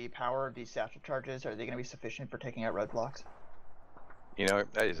with the power of these satchel charges? Are they going to be sufficient for taking out roadblocks? You know,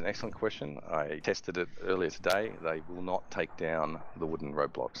 that is an excellent question. I tested it earlier today. They will not take down the wooden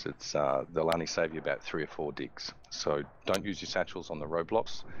roadblocks. It's they'll only save you about 3 or 4 digs. So don't use your satchels on the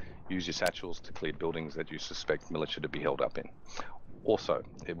roadblocks. Use your satchels to clear buildings that you suspect militia to be held up in. Also,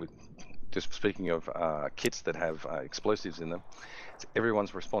 just speaking of kits that have explosives in them, it's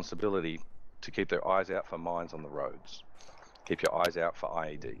everyone's responsibility to keep their eyes out for mines on the roads. Keep your eyes out for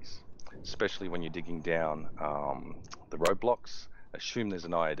IEDs, especially when you're digging down the roadblocks. Assume there's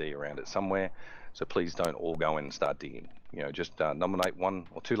an IED around it somewhere, so please don't all go in and start digging. You know, just nominate 1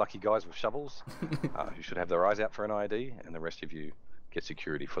 or 2 lucky guys with shovels who should have their eyes out for an IED, and the rest of you get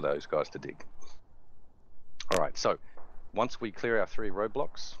security for those guys to dig. All right, so once we clear our 3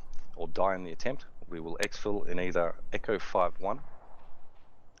 roadblocks or die in the attempt, we will exfil in either Echo 5-1.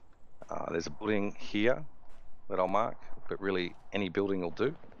 There's a building here that I'll mark, but really any building will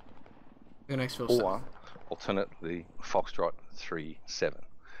do. Or alternately Foxtrot 3-7.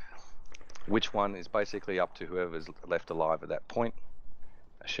 Which one is basically up to whoever's left alive at that point,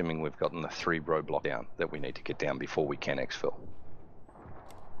 assuming we've gotten the 3 roadblock down that we need to get down before we can exfil.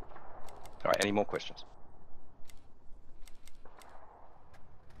 All right, any more questions?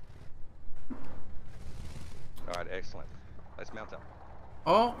 All right, excellent. Let's mount up.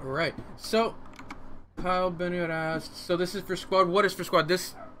 All right. So, Kyle Bennett asked, so this is for squad. What is for squad?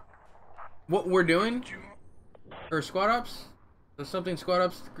 This, what we're doing, or squad ops? So something squad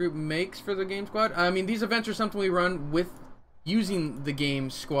ops group makes for the game squad. I mean, these events are something we run with using the game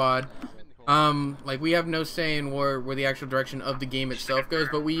squad. Like we have no say in where the actual direction of the game itself goes,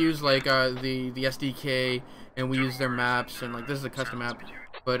 but we use like the SDK, and we use their maps, and like this is a custom map,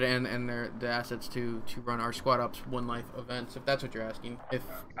 but and the assets to run our squad ops One Life events. If that's what you're asking. If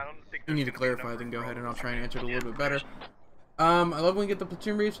you need to clarify, then go ahead and I'll try and answer it a little bit better. I love when we get the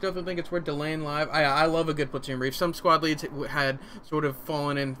platoon briefs. Definitely think it's worth delaying live. I love a good platoon brief. Some squad leads had sort of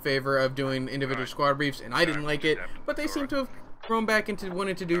fallen in favor of doing individual squad briefs, and I didn't like it, but they seem to have grown back into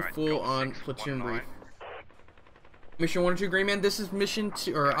wanting to do full-on platoon brief. Mission 1 or 2, Green Man. This is mission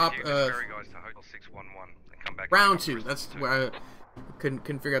 2 or round 2. That's where I couldn't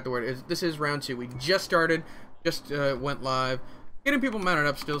figure out the word. This is round 2. We just started, just went live, getting people mounted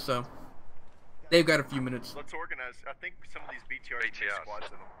up still, so they've got a few minutes. Let's organize. I think some of these BTRs squads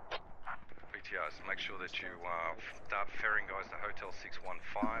in them. BTRs, make sure that you start ferrying guys to Hotel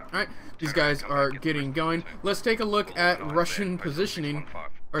 615. Alright, these guys are getting going. Let's take a look at Russian positioning,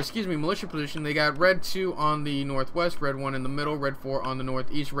 or excuse me, militia position. They got Red 2 on the northwest, Red 1 in the middle, Red 4 on the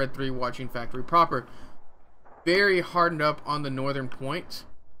northeast, Red 3 watching factory proper. Very hardened up on the northern point,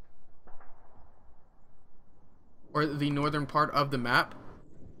 or the northern part of the map.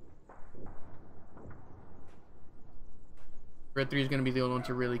 Red 3 is going to be the only one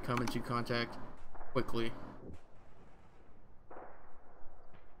to really come into contact quickly.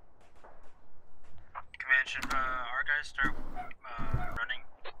 Command, should our guys start running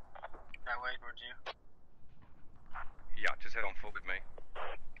that way towards you? Yeah, just head on foot with me.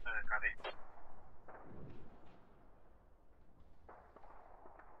 Copy.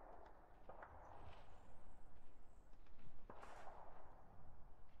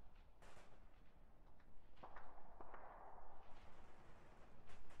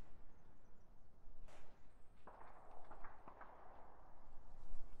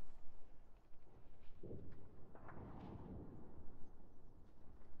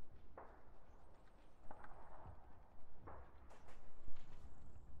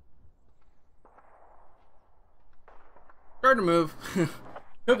 Starting to move.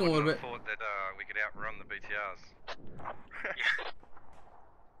 Took him a little bit. I thought that we could outrun the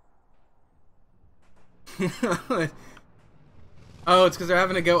BTRs. Oh, it's because they're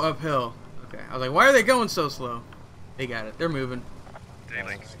having to go uphill. Okay, I was like, why are they going so slow? They got it. They're moving.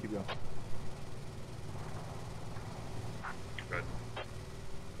 Thanks. Keep going. Good.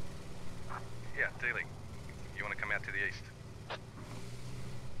 Yeah, Dealing. You want to come out to the east?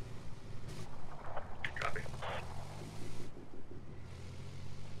 Copy.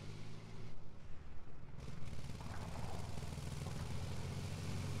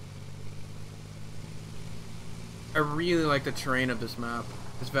 I really like the terrain of this map.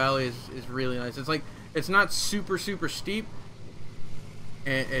 This valley is really nice. It's like, it's not super steep,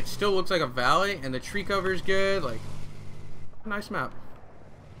 and it still looks like a valley, and the tree cover is good. Like, nice map.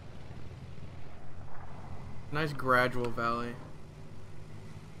 Nice gradual valley.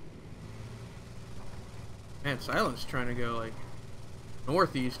 Man, Silent's trying to go like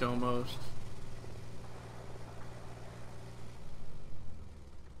northeast almost.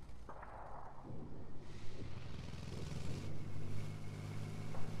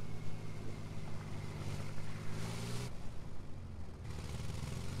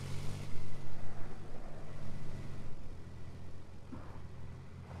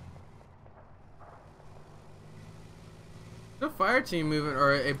 A fire team moving,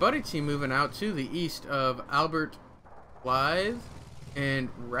 or a buddy team moving out to the east of Albert Blythe. And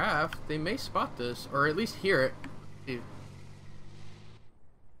Raft, they may spot this, or at least hear it.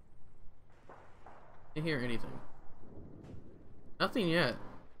 Can't hear anything. Nothing yet.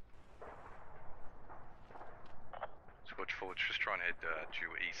 Squad forward, just try and head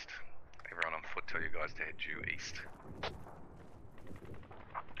due east. Everyone on foot, tell you guys to head due east.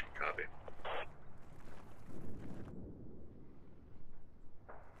 Copy.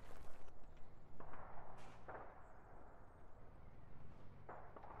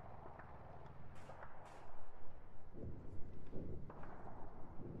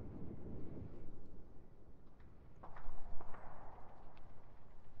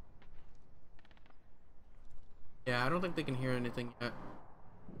 Yeah, I don't think they can hear anything yet.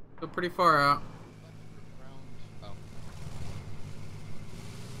 They're pretty far out.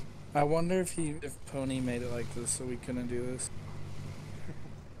 I wonder if Pony made it like this so we couldn't do this.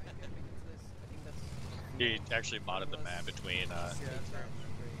 He actually modded the map between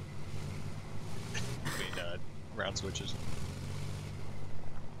round switches.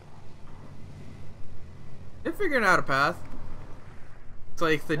 They're figuring out a path. It's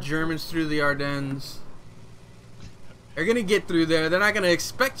like the Germans through the Ardennes. They're gonna get through there. They're not gonna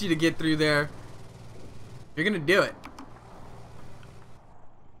expect you to get through there. You're gonna do it.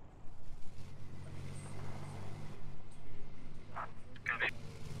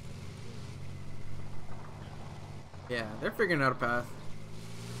 Yeah, they're figuring out a path.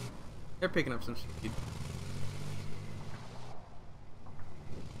 They're picking up some speed.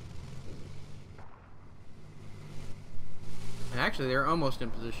 And actually, they're almost in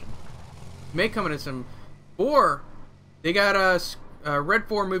position. May come into some... Or, they got Red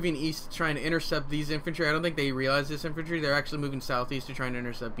 4 moving east trying to intercept these infantry. I don't think they realize this infantry. They're actually moving southeast to try and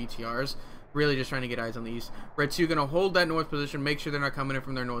intercept BTRs. Really just trying to get eyes on the east. Red 2 going to hold that north position, make sure they're not coming in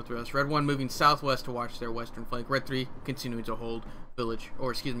from their northwest. Red 1 moving southwest to watch their western flank. Red 3 continuing to hold village,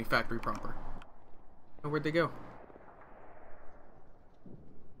 or excuse me, factory proper. Oh, where'd they go?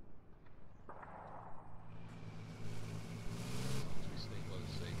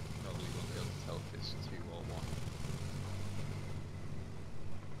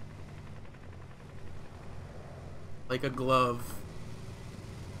 Like a glove.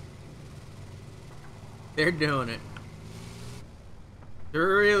 They're doing it. It's a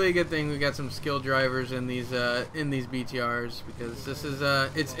really good thing we got some skilled drivers in these BTRs, because this is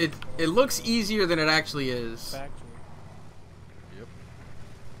it looks easier than it actually is. Factory. Yep.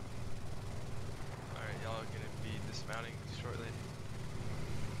 Alright, y'all are gonna be dismounting shortly.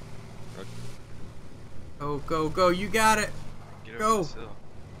 Go, go, go, you got it. Get go. over this hill.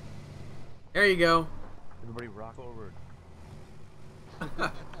 There you go. Everybody rock forward.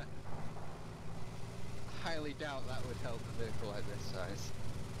 Highly doubt that would help a vehicle like this size.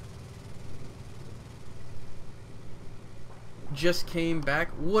 Just came back.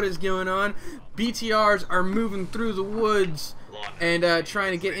 What is going on? BTRs are moving through the woods and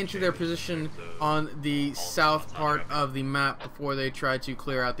trying to get into their position on the south part of the map before they try to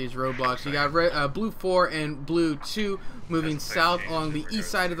clear out these roadblocks. You got Blue 4 and Blue 2 moving south along the east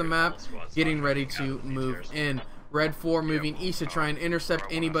side of the map, getting ready to move in. Red 4 moving east to try and intercept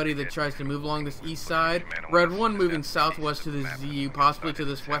anybody that tries to move along this east side. Red 1 moving southwest to the ZU, possibly to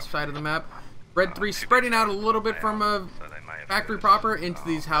this west side of the map. Red 3 spreading out a little bit from factory proper into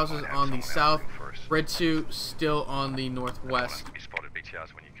these houses on the south. Red 2 still on the northwest. You spotted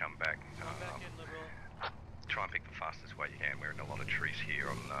BTRs when you come back. Try and pick the fastest way you can. We're in a lot of trees here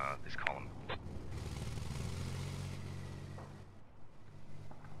on this column.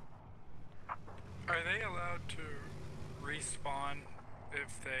 Are they allowed to respawn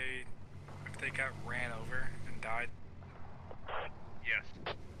if they got ran over and died?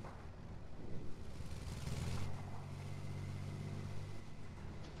 Yes.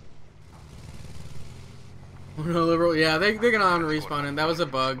 No liberal, yeah, they're gonna on respawn, and that was a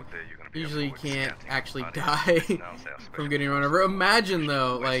bug. Usually you can't actually die from getting run over. Imagine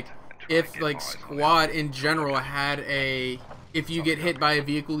though, like if like squad in general had a, if you get hit by a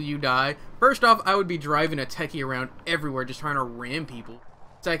vehicle you die. First off, I would be driving a techie around everywhere just trying to ram people.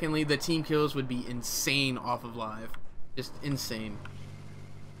 Secondly, the team kills would be insane off of live, just insane.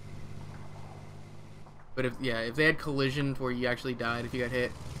 But if they had collisions where you actually died if you got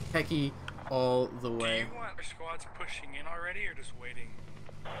hit, techie all the way. Do you want our squads pushing in already or just waiting?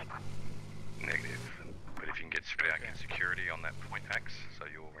 Negative. But if you can get spread out, get security on that point X, so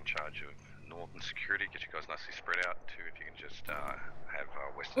you're in charge of northern security, get you guys nicely spread out too. If you can just have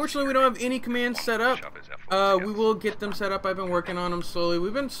western. Fortunately, we don't have any commands set up. We will get them set up. I've been working on them slowly.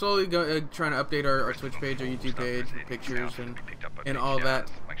 We've been slowly trying to update our Twitch page, our YouTube page, pictures, and all that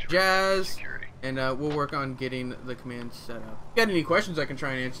jazz. And we'll work on getting the command set up. If you got any questions, I can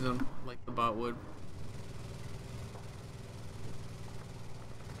try and answer them like the bot would.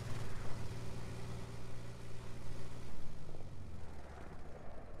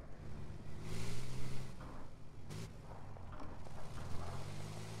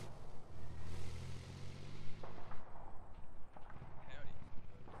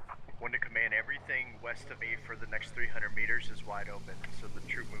 One to command, everything west of me for the next 300 meters is wide open, so the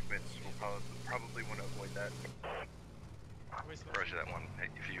troop movements will probably want to avoid that. Roger that one.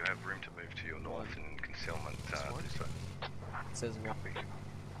 If you have room to move to your north in concealment, do so. It says copy.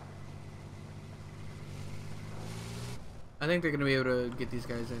 I think they're gonna be able to get these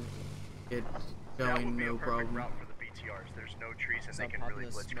guys in. Get going, no problem. Route for the BTRs. There's no trees and they can really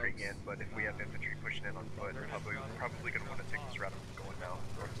blitzkrieg in, but if we have infantry pushing in on foot, they're probably going to want to take this route going now,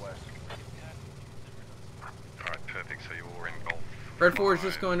 northwest. Alright, perfect, so you're in Gulf. Red 4 is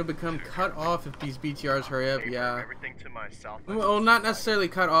just going to become cut off if these BTRs hurry up, yeah. Everything to my south. Well, not necessarily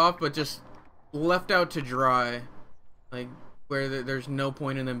cut off, but just left out to dry. Like, where there's no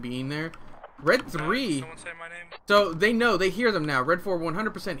point in them being there. Red 3, Someone say my name? so they know, they hear them now. Red 4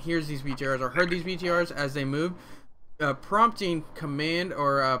 100% hears these BTRs, or heard these BTRs as they move, prompting command,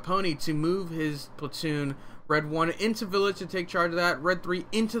 or Pony, to move his platoon, Red 1, into village to take charge of that, Red 3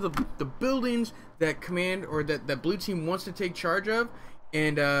 into the buildings that command, or that blue team wants to take charge of,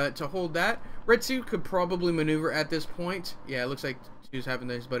 and to hold that. Red 2 could probably maneuver at this point. Yeah, it looks like 2's having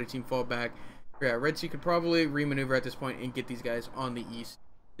his buddy team fall back. Yeah, Red 2 could probably remaneuver at this point and get these guys on the east.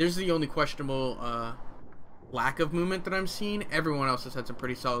 There's the only questionable lack of movement that I'm seeing. Everyone else has had some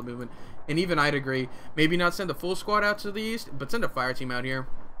pretty solid movement. And even I'd agree, maybe not send a full squad out to the east, but send a fire team out here.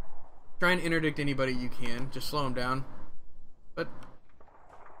 Try and interdict anybody you can. Just slow them down. But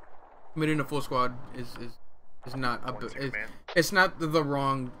committing a full squad is not it's not the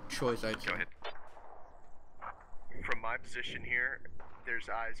wrong choice, I'd say. Go ahead. From my position here, there's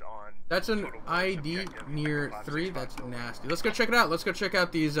eyes on. That's an ID near 3. That's nasty. Let's go check it out. Let's go check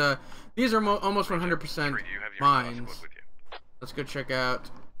out these. These are almost 100% mines. Let's go check out.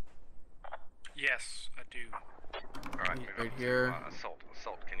 Yes, I do. Alright, right here. Assault,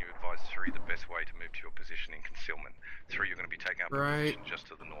 can you advise 3 the best way to move to your position in concealment? 3, you're going to be taking up a position just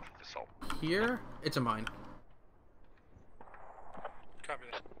to the north of Assault. Here? It's a mine. Copy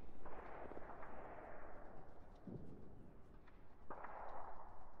that.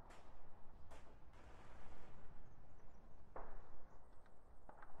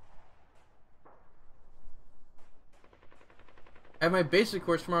 I have my basic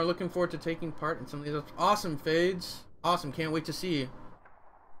course tomorrow. Looking forward to taking part in some of these. Awesome, Fades. Awesome. Can't wait to see you.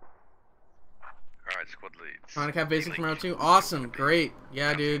 Alright, squad leads. Trying to have basic tomorrow too. Awesome. Great.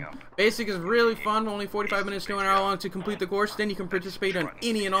 Yeah, dude. Basic is really fun. Only 45 minutes to an hour long to complete the course. Then you can participate on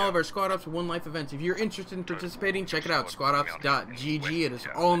any and all of our Squad Ops One Life events. If you're interested in participating, check it out. SquadOps.gg. It is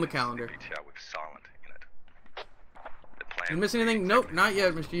all on the calendar. Did you miss anything? Nope, not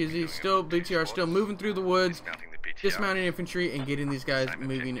yet, Mr. Easy. Still, BTR still moving through the woods, dismounting infantry, and getting these guys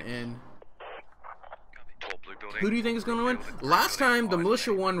moving in. Who do you think is going to win? Last time, the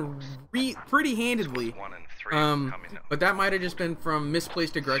militia won pretty handedly. But that might have just been from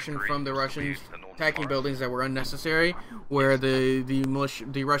misplaced aggression from the Russians attacking buildings that were unnecessary, where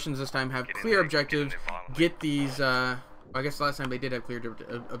the Russians this time have clear objectives. Get these, I guess last time they did have clear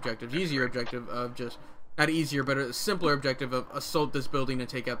objectives. Easier objective of just... Not easier, but a simpler objective of assault this building and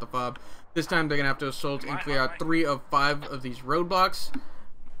take out the fob. This time they're going to have to assault and clear out 3 of 5 of these roadblocks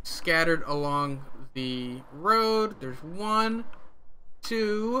scattered along the road. There's 1,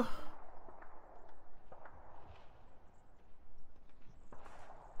 2,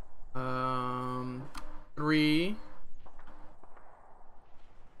 3,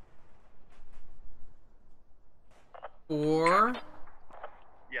 4.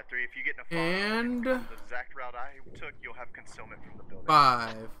 Yeah, 3. If you get in a and the exact route I took, you'll have concealment from the building.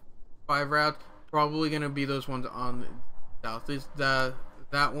 5 routes. Probably gonna be those ones on the south.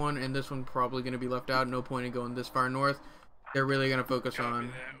 That one and this one probably gonna be left out. No point in going this far north. They're really gonna focus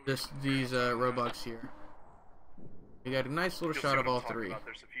on these roadblocks here. We got a nice little shot of all 3.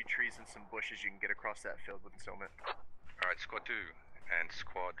 There's a few trees and some bushes you can get across that field with concealment. Alright, squad 2 and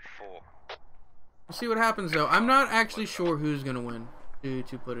squad 4. We'll see what happens though. I'm not actually sure who's gonna win. To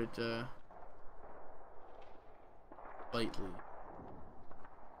put it lightly.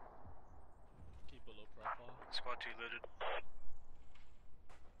 Keep a low profile. Squad 2 looted.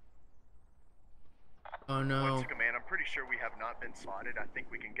 Oh no. Once command, I'm pretty sure we have not been spotted. I think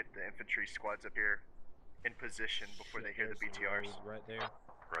we can get the infantry squads up here in position before they hear the BTRs. Right there.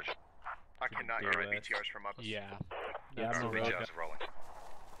 Roger. I cannot hear the BTRs from up. Yeah. Yeah, I'm BTRs rolling.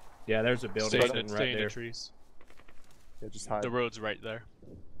 Yeah, there's a building Stay right in there. the trees. Yeah, just hide. The road's right there.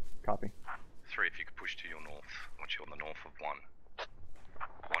 Copy. 3 if you could push to your north, once you're on the north of 1.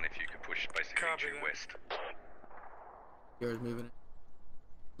 1 if you could push basically due west. Yours moving it.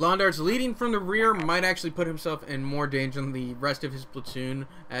 Londart's leading from the rear, might actually put himself in more danger than the rest of his platoon,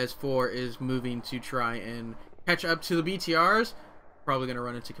 as 4 is moving to try and catch up to the BTRs. Probably going to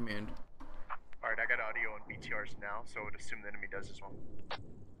run into command. Alright, I got audio on BTRs now, so I would assume the enemy does as well.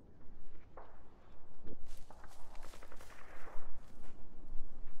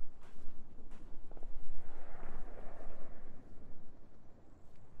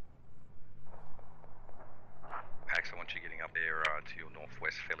 Pax, I want you getting up there to your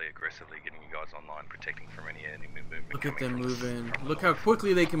northwest fairly aggressively, getting you guys online, protecting from any enemy movement. Look at them move in. Look how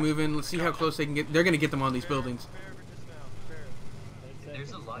quickly they can move in. Let's see how close they can get. They're going to get them on these buildings.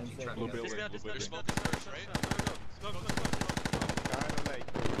 There's a logic truck.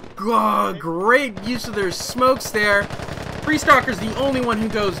 God, great use of their smokes there. Freestalker's the only one who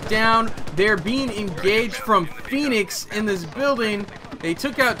goes down. They're being engaged from Phoenix in this building. They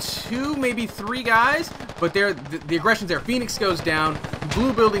took out 2, maybe 3 guys, but the aggression's there. Phoenix goes down.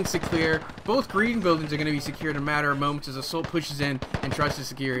 Blue buildings to clear. Both green buildings are going to be secured in a matter of moments as Assault pushes in and tries to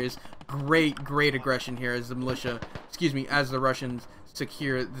secure his. Great aggression here as the militia, as the Russians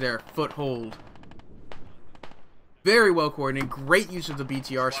secure their foothold. Very well coordinated. Great use of the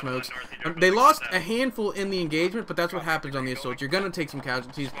BTR smokes. They lost a handful in the engagement, but that's what happens on the assault. You're going to take some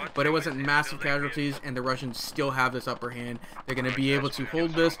casualties, but it wasn't massive casualties, and the Russians still have this upper hand. They're going to be able to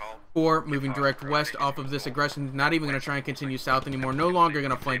hold this. 4 moving direct west off of this aggression. Not even going to try and continue south anymore. No longer going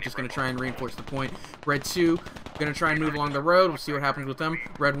to flank, just going to try and reinforce the point. Red 2 going to try and move along the road. We'll see what happens with them.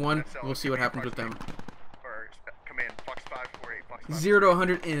 Red 1, we'll see what happens with them. 0 to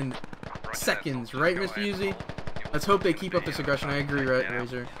 100 in seconds, right, Mr. Uzi? Let's hope they keep up this aggression. I agree, right,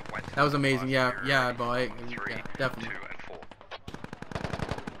 Razor? That was amazing. Yeah, boy. Yeah, definitely.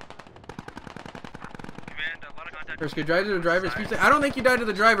 First, good drive to the driver. I don't think you died to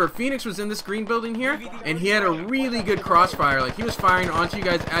the driver. Phoenix was in this green building here, and he had a really good crossfire. Like, he was firing onto you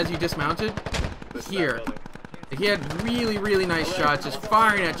guys as you dismounted. Here. He had really nice shots, just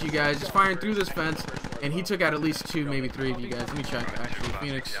firing at you guys, just firing through this fence, and he took out at least 2, maybe 3 of you guys. Let me check, actually.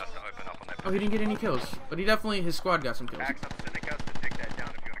 Phoenix. Oh, he didn't get any kills, but his squad got some kills.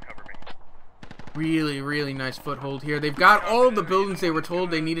 Really nice foothold here. They've got all of the buildings they were told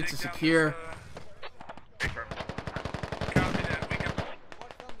they needed to secure.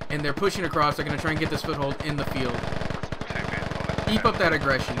 And they're pushing across. They're going to try and get this foothold in the field. Keep up that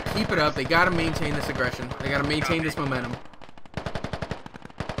aggression. Keep it up. They got to maintain this aggression. They got to maintain this momentum.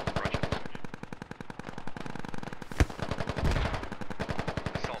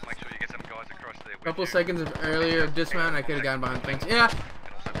 Couple seconds of earlier dismount, I could have gotten behind things. Yeah.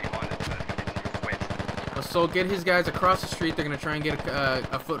 Assault, get his guys across the street. They're going to try and get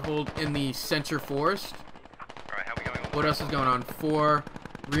a foothold in the center forest. What else is going on? 4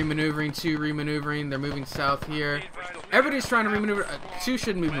 remaneuvering, 2 remaneuvering. They're moving south here. Everybody's trying to remaneuver. 2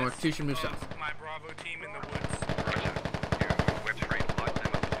 should move north, 2 should move south. My Bravo team in the woods.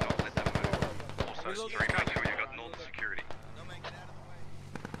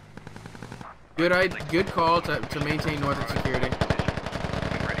 Good call to maintain northern security.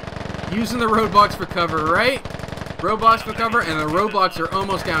 Using the roadblocks for cover, right? Roadblocks for cover, and the roadblocks are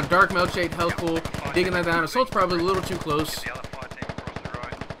almost down. Dark Milkshade, Healthful, digging that down. Assault's probably a little too close.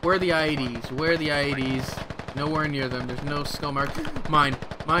 Where are the IEDs? Where are the IEDs? Nowhere near them. There's no skull mark. Mine.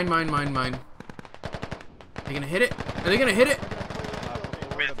 Are they gonna hit it? Are they gonna hit it?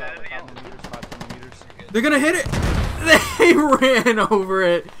 They're gonna hit it! They ran over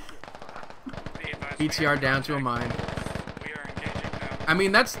it! BTR down to a mine. I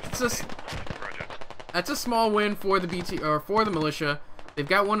mean, that's a small win for the militia. They've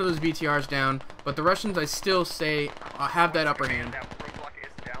got one of those BTRs down, but the Russians, I still say, have that upper hand.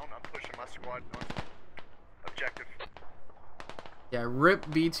 Yeah, rip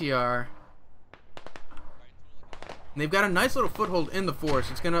BTR. And they've got a nice little foothold in the forest.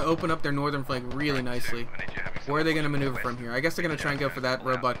 It's going to open up their northern flank really nicely. Where are they going to maneuver from here? I guess they're going to try and go for that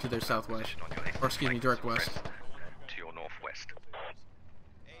roadblock to their southwest. Or, excuse me, direct west. To your northwest.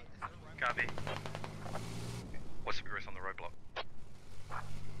 Copy. What's the progress on the roadblock?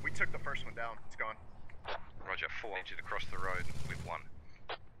 We took the first one down. It's gone. Roger, 4. I need you to cross the road with 1.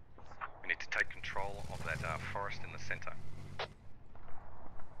 We need to take control of that forest in the center.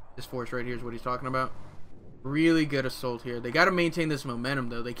 This forest right here is what he's talking about. Really good assault here. They got to maintain this momentum,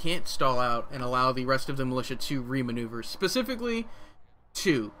 though. They can't stall out and allow the rest of the militia to remaneuver. Specifically,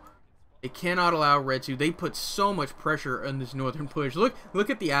 2. They cannot allow Red to. They put so much pressure on this northern push. Look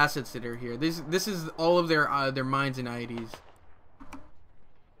at the assets that are here. This is all of their mines and IEDs.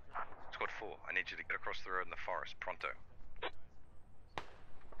 Squad 4, I need you to get across the road in the forest, pronto.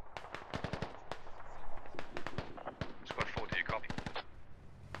 Squad 4, do you copy?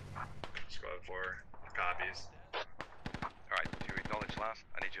 Squad 4 copies. Alright, do you acknowledge last?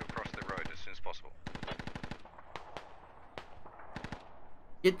 I need you across the road as soon as possible.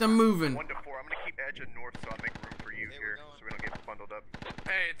 Get them moving. 1 to 4. I'm gonna keep edge and north, so I'll make room for you here, so we don't get bundled up.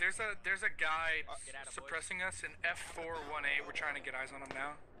 Hey, there's a guy suppressing us in F418. We're trying to get eyes on him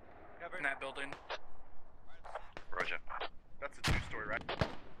now. In that building. Roger. That's a 2-story, right?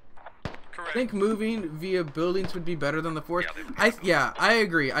 Correct. I think moving via buildings would be better than the force. I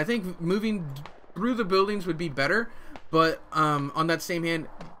agree. I think moving through the buildings would be better, but on that same hand,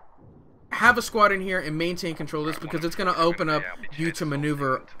 have a squad in here and maintain control of this, because it's going to open up you to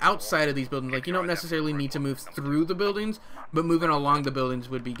maneuver outside of these buildings. Like, you don't necessarily need to move through the buildings, but moving along the buildings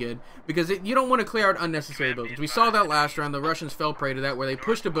would be good, because you don't want to clear out unnecessary buildings. We saw that last round. The Russians fell prey to that, where they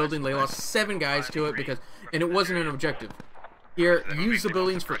pushed a building, they lost 7 guys to it, and it wasn't an objective. Here, use the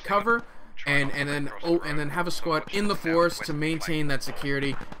buildings for cover, and then have a squad in the forest to maintain that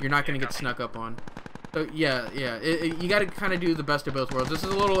security. You're not going to get snuck up on. So yeah, you got to kind of do the best of both worlds. This is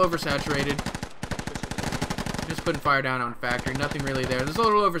a little oversaturated. Just putting fire down on factory, nothing really there. This is a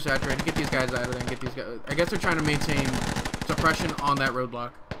little oversaturated. Get these guys out of there and get these guys. I guess they're trying to maintain suppression on that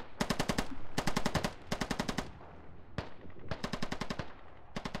roadblock.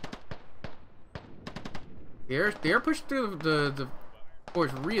 They're pushed through the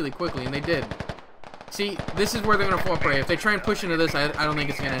force really quickly, and they did. See, this is where they're gonna fall prey. If they try and push into this, I don't think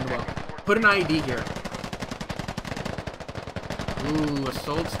it's gonna end well. Put an IED here. Ooh,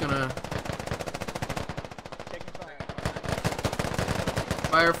 assault's gonna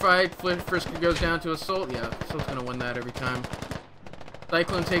firefight. Frisker goes down to assault. Yeah, assault's gonna win that every time.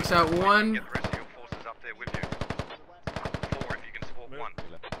 Cyclone takes out 1. Get the rest of your forces up there with you. 4 if you can support 1.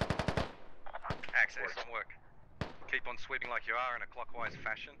 Access, don't work. Keep on sweeping like you are in a clockwise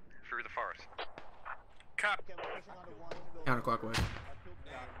fashion through the forest. Counterclockwise.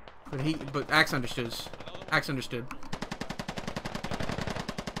 But Axe understood. Axe understood.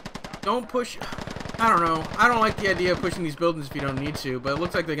 Don't push. I don't know. I don't like the idea of pushing these buildings if you don't need to, but it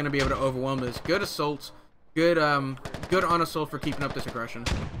looks like they're going to be able to overwhelm this. Good assaults. Good on assault for keeping up this aggression.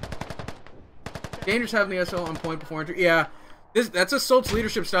 Dangerous having the SL on point before entry. Yeah. That's Assault's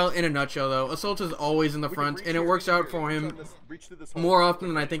leadership style in a nutshell, though. Assault is always in the front, and it works out for him more often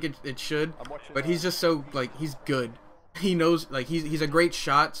than I think it should. But he's just so, like, he's good. He knows, like, he's a great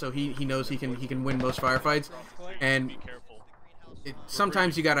shot, so he knows he can win most firefights. And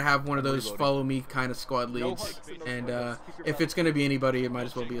sometimes you got to have one of those follow me kind of squad leads. And if it's gonna be anybody, it might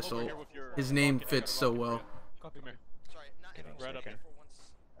as well be Assault. His name fits so well. Right up here.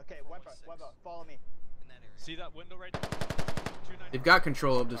 Okay, Webber, follow me. See that window right there? They've got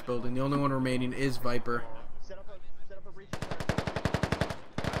control of this building. The only one remaining is Viper. Set up a breach.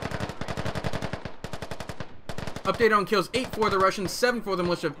 Update on kills: 8 for the Russians, 7 for the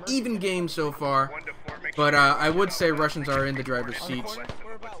militia. Even game so far. But I would say Russians are in the driver's seats.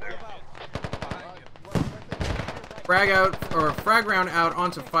 Frag round out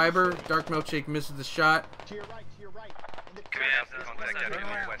onto Fiber. Dark Milkshake misses the shot. To your right.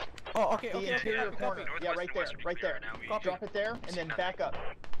 Oh, okay. The interior corner. Yeah, right there. Drop it there, and then back up.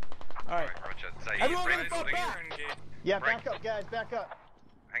 Alright. Everyone Everyone back! Yeah, back up, guys, back up.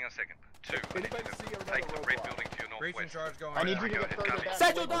 Hang on a second. 2, I need you to take the red building to your northwest. I need you to get further back.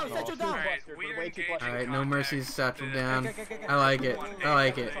 Satchel down! We're way too clustered. Alright, no mercies, satchel down. I like it.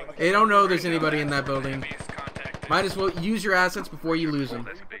 They don't know there's anybody in that building. Might as well use your assets before you lose them.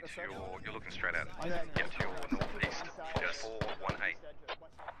 You're looking straight at it. Get to your northeast. 418.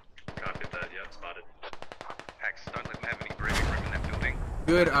 Copy that, yeah, spotted. Axe, don't let them have any breathing room in that building.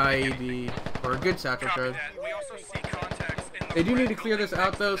 Good IED. Or a good satchel charge. We also see contacts in the They do need to clear this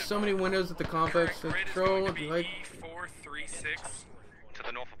out, though. So many windows at the complex. Control, like... 436. To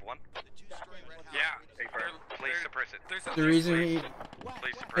the north of 1. Yeah. Please suppress it. The reason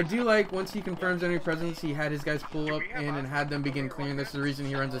I do like, once he confirms enemy presence, he had his guys pull up in and had them begin clearing. This is the reason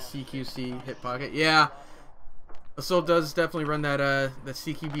he runs a CQC hit pocket. Yeah. Assault does definitely run that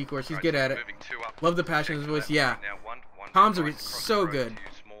CQB course. He's good at it. Love the passion in his voice. Yeah. Comms are so good.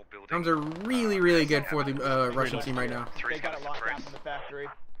 Comms are really good for the Russian team right now. They got it locked down in the factory.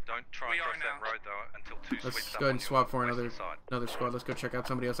 Don't try and cross that road though until 2 Let's sweeps go ahead and swap for another squad. Let's go check out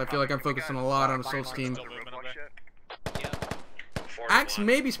somebody else. I feel like I'm focusing a lot on Assault's team. Axe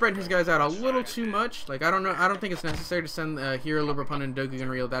may be spreading his guys out a little too much. Like, I don't know. I don't think it's necessary to send Hero, Liberpun, and Dokugan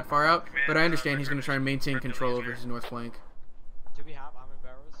Reel that far out. But I understand he's going to try and maintain control over his north flank. Do we have armor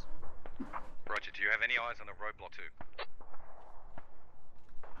bearers? Roger, do you have any eyes on a roadblock too?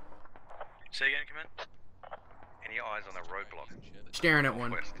 Say again, come in. Any eyes on a roadblock? Staring at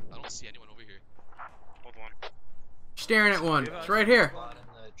one. I don't see anyone over here. Hold one. Staring at one. It's right here.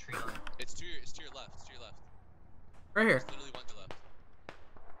 It's to your left. It's to your left. Right here. It's literally one to your left.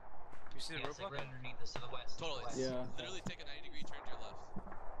 Do you see the roadblock? Right underneath us to the west. Totally. Yeah. Literally take a 90-degree turn to your left.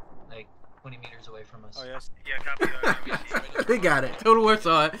 Like 20 meters away from us. Oh yes. Yeah, copy. They got it. Total War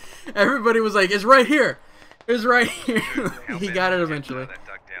saw it. Everybody was like, "It's right here. It's right here." He got it eventually. That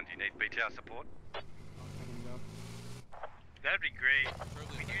dug down. Do you need BTR support? That'd be great.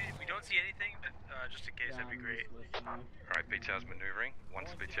 We don't see anything, but just in case, that'd be great. Alright, BTR's maneuvering. Once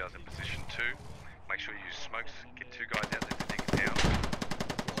BTR's in position 2, make sure you use smokes. Get 2 guys out there to dig it down.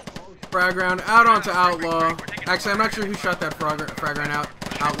 Frag round out onto Outlaw. Actually, I'm not sure who shot that frag round out.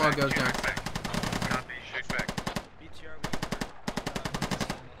 Outlaw goes down. Shoot back.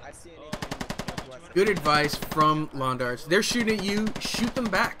 Good advice from Londarts. They're shooting at you. Shoot them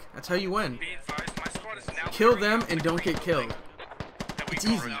back. That's how you win. Kill them and don't get killed. It's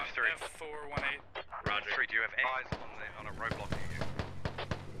easy. Roger, 3, do you have any eyes on a roadblock near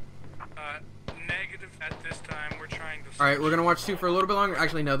you? Negative at this time. We're trying to. Alright, we're gonna watch 2 for a little bit longer.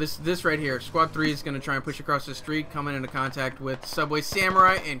 Actually, no, this right here. Squad 3 is gonna try and push across the street, coming into contact with Subway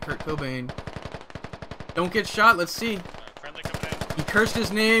Samurai and Kurt Cobain. Don't get shot, let's see. He cursed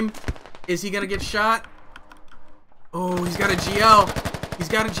his name. Is he gonna get shot? Oh, he's got a GL. He's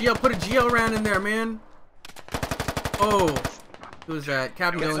got a GL. Put a GL round in there, man. Oh. Who's that?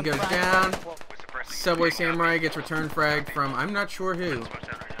 Captain Dylan goes down. Subway Samurai gets return frag from I'm not sure who.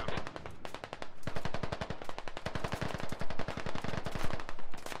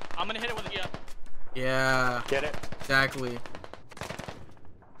 I'm gonna hit it with a GL. Yeah. Get it? Exactly.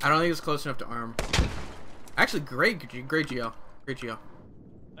 I don't think it's close enough to arm. Actually, great GL. Great GL.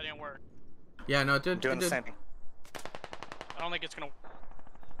 That didn't work. Yeah, no, it did. Doing it the did. same thing. I don't think it's gonna.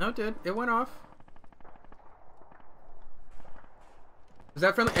 No, it did. It went off. Is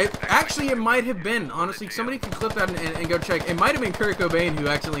that friendly? Actually, it might have been. Honestly, somebody can clip that and go check. It might have been Kurt Cobain who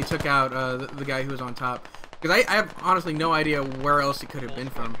accidentally took out the guy who was on top. Because I have honestly no idea where else it could have been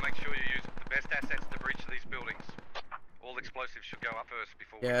from. Make sure you use the best assets to breach these buildings. All explosives should go up first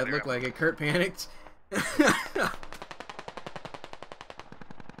before we Yeah, it clear looked out. like it. Kurt panicked.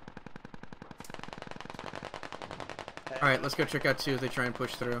 Alright, let's go check out 2 as they try and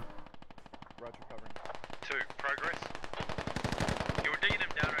push through. Roger, covering. 2, progress. Yeah, we're taking them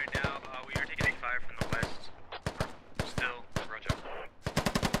down right now. We are taking fire from the west. Still. Roger.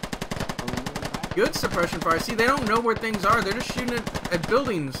 Good suppression fire. See, they don't know where things are. They're just shooting at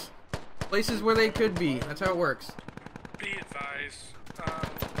buildings. Places where they could be. That's how it works. Be advised.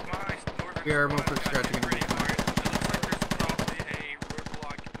 My northern We are one quick scratch again. It looks like there's probably a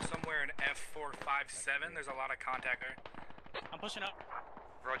roadblock somewhere in F457. There's a lot of contact there. I'm pushing up.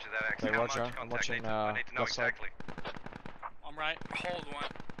 Roger that, Axe. Hey, How Roger, much I'm contact watching, I need to know left side. exactly. I'm right. Hold one.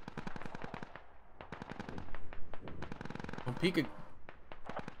 Oh, Pika.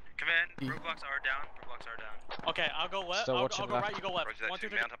 Command, roadblocks are down. Roadblocks are down. Okay, I'll go left. Still I'll watching go left. right. You go left. Roger that, 1, 2, 2,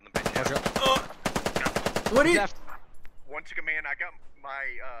 3. mount up in the base. Roger. What do you... Left. 1 to command, I got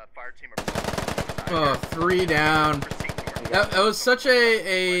my fire team. Oh, 3 down. That was such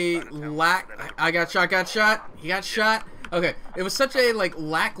a lack... I got shot. He got shot. Okay, it was such a, like,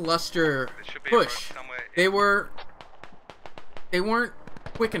 lackluster push. They weren't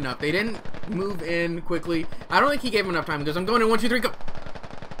quick enough. They didn't move in quickly. I don't think he gave him enough time because I'm going in 1, 2, 3, go.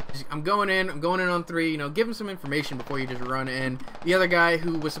 I'm going in on 3. You know, give him some information before you just run in. The other guy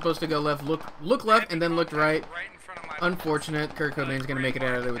who was supposed to go left look left and then looked right. Unfortunate. Kurt Cobain's gonna make it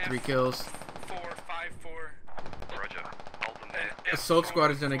out of there with 3 kills. 4, 5, 4. Roger. Hold them there. Assault squad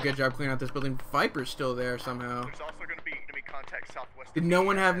has done a good job clearing out this building. Viper's still there somehow. There's also going to be contact southwest. Did no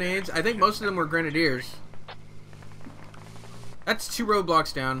one have nades? I think most of them were grenadiers. That's 2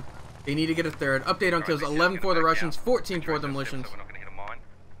 roadblocks down. They need to get a 3rd. Update on kills: 11 for the Russians, 14 for the militians. So we're not going to hit a mine.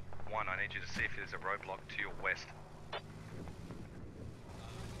 1, I need you to see if there's a roadblock to your west.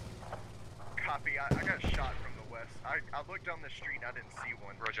 Copy. I got shot from the west. I looked down the street. I didn't see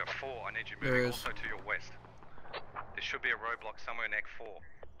one. Roger. 4, I need you There moving is. also to your west. There should be a roadblock somewhere in Act 4.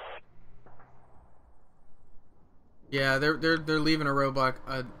 Yeah, they're leaving a roadblock,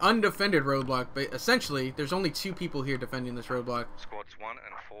 an undefended roadblock, but essentially there's only 2 people here defending this roadblock. Squads 1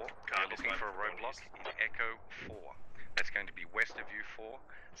 and 4, we're looking for a roadblock in Echo 4. That's going to be west of U4,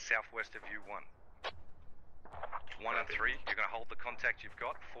 southwest of U1. 1 and 3, you're going to hold the contact you've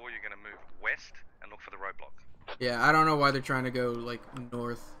got. 4, you're going to move west and look for the roadblock. Yeah, I don't know why they're trying to go like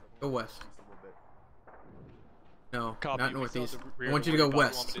north. Go west. No, not northeast. I want you to go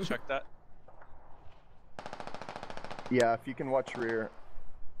west. Want me to check that? Yeah, if you can watch rear.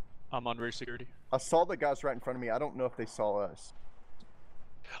 I'm on rear security. I saw the guys right in front of me. I don't know if they saw us.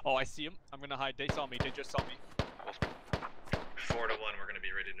 Oh, I see them. I'm gonna hide. They saw me. They just saw me. 4 to 1, we're gonna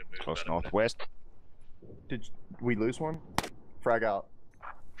be ready to move. Close northwest. Did we lose one? Frag out.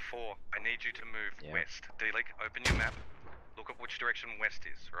 4, I need you to move west. D-League, open your map. Look at which direction west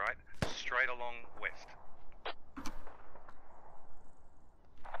is, right? Straight along west.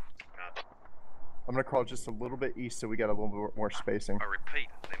 I'm gonna crawl just a little bit east so we got a little bit more spacing. I repeat,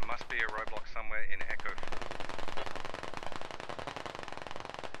 there must be a roadblock somewhere in Echo.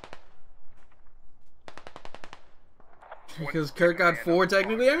 Because Kurt got 4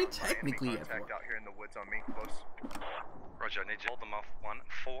 technically. I mean, technically at 4. Out here in the woods on me, close. Roger, I need you to hold them off. 1,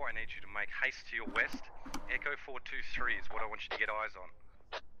 4, I need you to make haste to your west. Echo 423 is what I want you to get eyes on.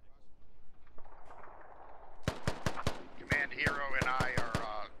 Command Hero and I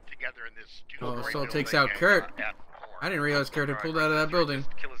are together in this. Oh, so it takes out Kurt. I didn't realize Kurt had pulled out of that building.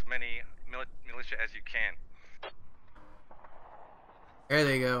 Just kill as many militia as you can. There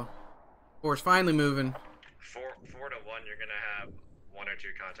they go. Force finally moving. 4 to 1, you're gonna have 1 or 2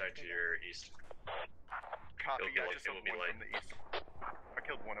 contact to your east. Copy, it will be light. From the east. I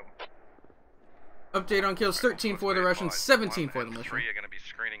killed one of them. Update on kills: 13 for the Russians, 17 for the Russians. 3 are going to be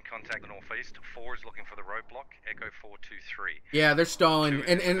screening contact northeast. 4 is looking for the roadblock. Echo 423. Yeah, they're stalling,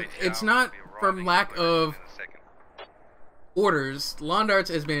 and it's not from lack of orders. Londarts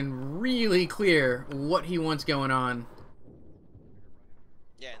has been really clear what he wants going on.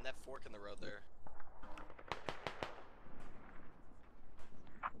 Yeah, and that fork in the road there.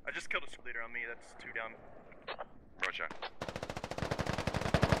 I just killed a leader on me. That's 2 down. Roger.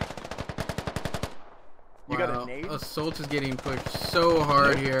 You got a nade? Assault is getting pushed so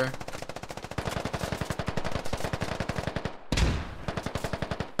hard here.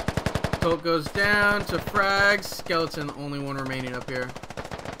 Assault goes down to frags. Skeleton, the only one remaining up here.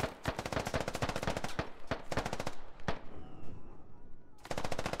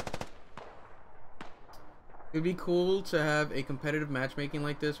 It would be cool to have a competitive matchmaking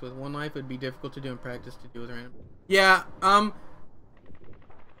like this with 1 life. It would be difficult to do in practice to do with random. Yeah,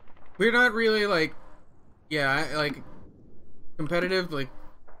 we're not really like, like competitive. Like,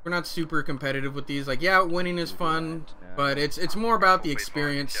 we're not super competitive with these. Like, yeah, winning is fun, but it's more about the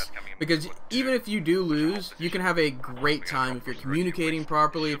experience. Because even if you do lose, you can have a great time if you're communicating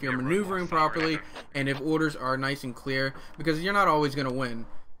properly, if you're maneuvering properly, and if orders are nice and clear. Because you're not always gonna win.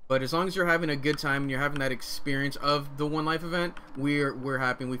 But as long as you're having a good time and you're having that experience of the 1 life event, we're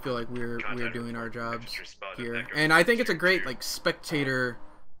happy. We feel like we're doing our jobs here, and I think it's a great like spectator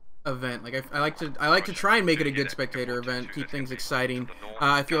event. Like I like to try and make it a good spectator event, keep things exciting.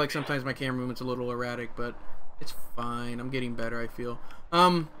 I feel like sometimes my camera movement's a little erratic, but it's fine. I'm getting better, I feel.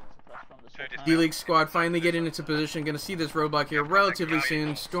 D-League squad finally getting into position. Gonna see this roadblock here relatively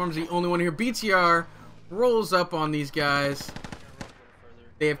soon. Storm's the only one here. BTR rolls up on these guys.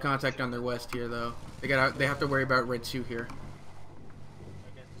 They have contact on their west here, though. They have to worry about red 2 here.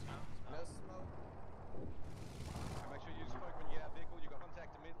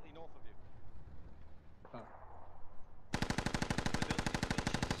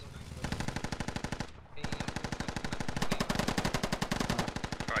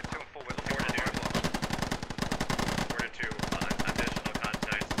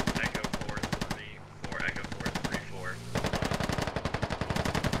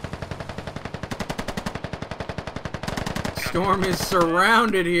 Storm is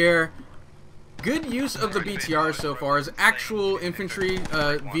surrounded here. Good use of the BTR so far as actual infantry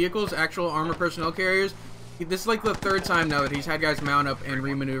vehicles, actual armor personnel carriers. This is like the 3rd time now that he's had guys mount up and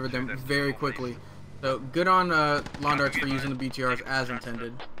remaneuver them very quickly. So good on Londarts for using the BTRs as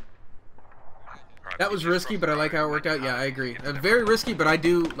intended. That was risky, but I like how it worked out. Yeah, I agree. Very risky, but I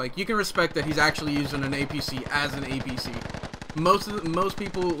do like. You can respect that he's actually using an APC as an APC. Most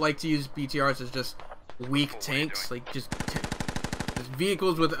people like to use BTRs as just weak tanks, like just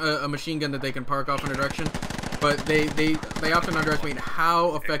vehicles with a machine gun that they can park off in a direction, but they often underestimate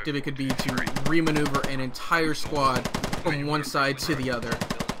how effective it could be to remaneuver an entire squad from one side to the other.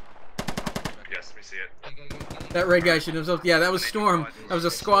 Yes, we see it. That red guy shitting himself. Yeah, that was Storm. That was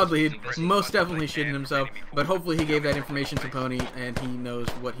a squad lead. Most definitely shitting himself, but hopefully he gave that information to Pony and he knows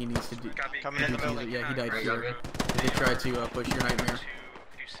what he needs to do. Yeah, he died here. They tried to push your nightmare.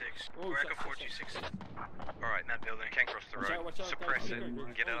 Alright, in that building, can't cross the road. Suppress it,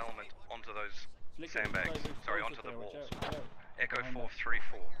 get an element onto those sandbags. Sorry, onto the walls. Echo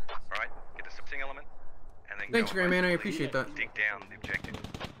 434. Alright, get the suppressing element, and then Thanks, go Grey Man, I away. appreciate that. Dig down the objective.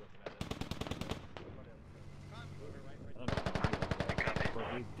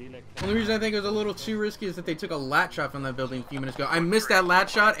 Only reason I think it was a little too risky is that they took a lat shot from that building a few minutes ago. I missed that lat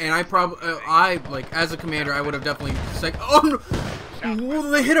shot, and I like, as a commander, I would have definitely said, oh no! Well,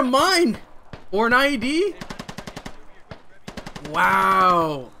 they hit a mine! Or an IED?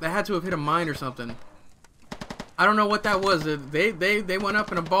 Wow! They had to have hit a mine or something. I don't know what that was. They went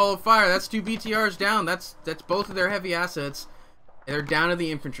up in a ball of fire. That's 2 BTRs down. That's both of their heavy assets. They're down to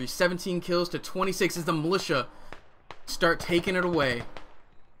the infantry. 17 kills to 26 as the militia start taking it away.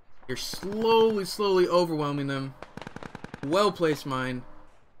 You're slowly overwhelming them. Well placed mine.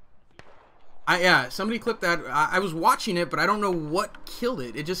 Yeah, somebody clipped that. I was watching it, but I don't know what killed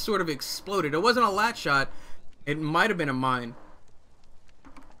it. It just sort of exploded. It wasn't a lat shot. It might have been a mine.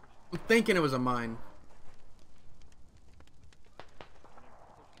 I'm thinking it was a mine.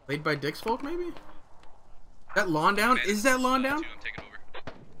 Played by Dick's Folk, maybe? Is that lawn down? Is that lawn down?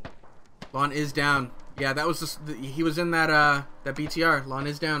 Lawn is down. Yeah, that was just he was in that that BTR. Lawn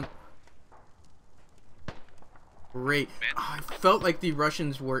is down. Great. Oh, I felt like the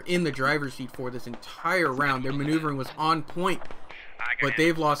Russians were in the driver's seat for this entire round. Their maneuvering was on point. But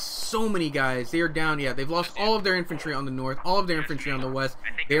they've lost so many guys. They are down. Yeah, they've lost all of their infantry on the north, all of their infantry on the west.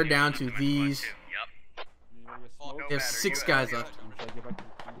 They're down to these. They have 6 guys left.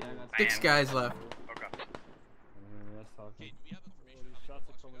 6 guys left.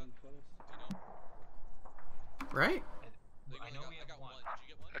 Right?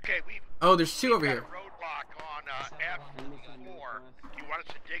 Okay, oh, there's 2 over here. Roadblock on F4. You want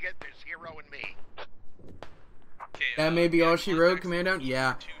us to dig it? There's Hero and me. That may be all she wrote, Commando.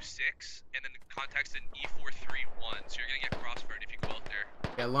 Yeah. 2-6, and then contacts an E431, so you're gonna get crossfired if you go out there.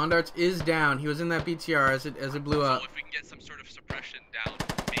 Yeah, Londarts is down. He was in that BTR as it blew up. So if we can get some sort of suppression down,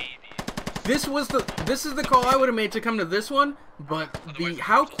 maybe. This is the call I would have made to come to this one, but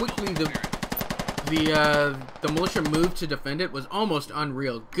how quickly the militia moved to defend it was almost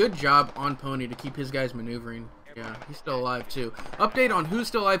unreal. Good job on Pony to keep his guys maneuvering. Yeah, he's still alive too. Update on who's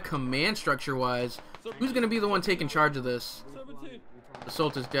still alive command structure wise. Who's gonna be the one taking charge of this?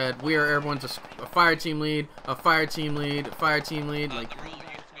 Assault is dead. We are everyone's a fire team lead, a fire team lead, a fire team lead. Like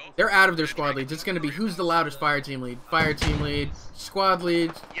they're out of their squad leads. It's gonna be who's the loudest fire team lead, squad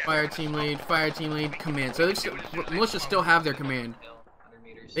lead, fire team lead, command. So militia still have their command.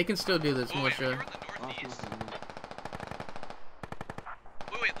 They can still do this, militia.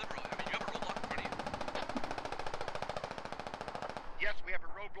 Yes, we have a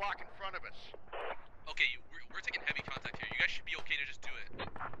roadblock in front of us. Okay, we're taking heavy contact here. You guys should be okay to just do it.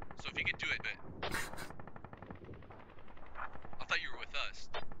 So if you could do it, but I thought you were with us.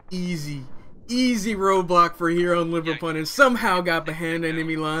 Easy roadblock for Hero and Liverpool, and somehow got behind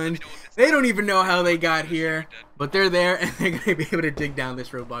enemy lines. They don't even know how they got here, but they're there, and they're going to be able to dig down this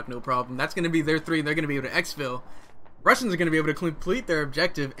roadblock, no problem. That's going to be their 3. They're going to be able to exfil. Russians are going to be able to complete their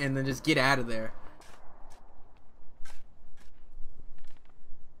objective and then just get out of there.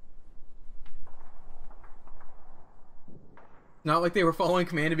 Not like they were following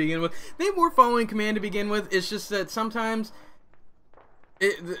command to begin with. They were following command to begin with. It's just that sometimes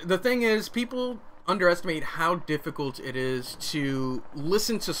the thing is, people underestimate how difficult it is to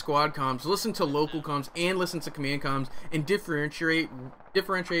listen to squad comms, listen to local comms, and listen to command comms, and differentiate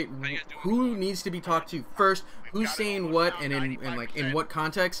who needs to be talked to first, who's saying what, and in what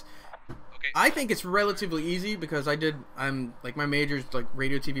context. I think it's relatively easy because I'm like, my major's like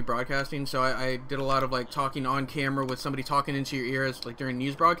radio TV broadcasting, so I did a lot of like talking on camera with somebody talking into your ears like during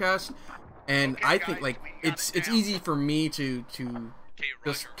news broadcasts, and I think like it's easy for me to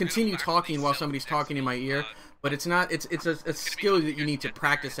just continue talking while somebody's talking in my ear, but it's not. It's a skill that you need to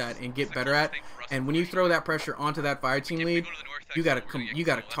practice at and get better at. And when you throw that pressure onto that fire team lead, you gotta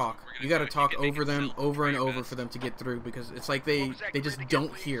talk. You gotta talk over them over and over for them to get through, because it's like they just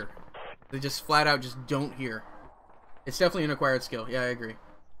don't hear. They just flat out just don't hear. It's definitely an acquired skill. Yeah, I agree.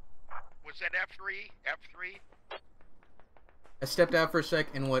 Was that F3? F3? I stepped out for a sec,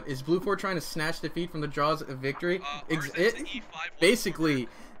 and what is Blue 4 trying to snatch defeat from the jaws of victory? Basically,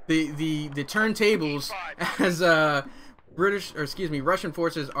 the turntables as Russian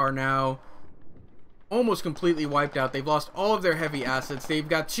forces are now almost completely wiped out. They've lost all of their heavy assets. They've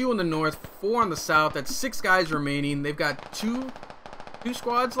got 2 on the north, 4 on the south. That's 6 guys remaining. They've got two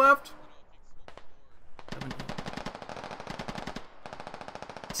squads left.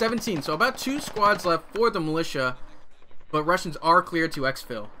 17. So about 2 squads left for the militia. But Russians are clear to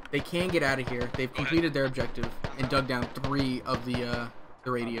exfil. They can get out of here. They've completed their objective and dug down 3 of the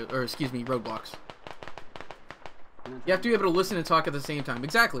roadblocks. You have to be able to listen and talk at the same time.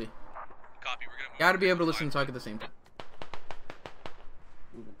 Exactly. Copy. We're gonna move. Got to be able to listen and talk at the same time.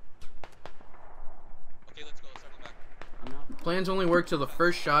 Okay, let's go. Let's start the back. Plans only work till the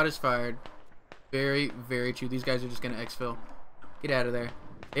first shot is fired. Very, very true. These guys are just gonna exfil. Get out of there.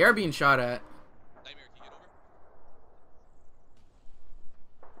 They are being shot at. Nightmare, can you get over?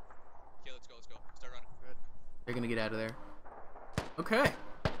 Okay, let's go. Let's go. Start running. Good. They're gonna get out of there. Okay.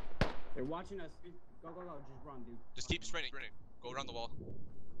 They're watching us. Go, go, go. Just run, dude. Just keep sprinting. Go around the wall.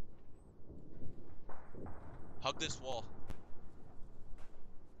 Hug this wall.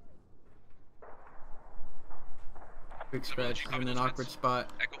 Quick stretch. I'm in an awkward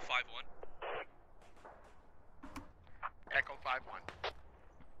spot. Echo 5-1. Echo 5-1.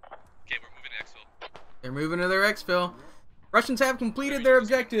 Okay, we're moving to exfil. They're moving to their exfil. Russians have completed their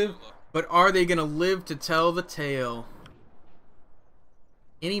objective, but are they gonna live to tell the tale?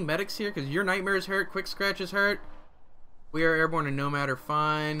 Any medics here? Because your Nightmare is hurt. Quick Scratch is hurt. We are airborne and Nomad are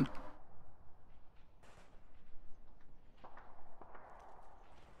fine.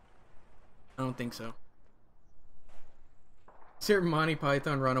 I don't think so. Is there Monty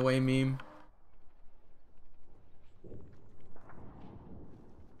Python runaway meme?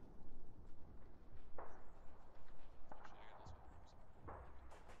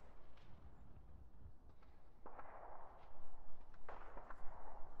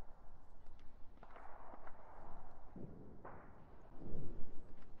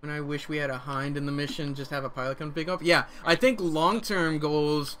 And I wish we had a Hind in the mission, just have a pilot come pick up. Yeah, I think long-term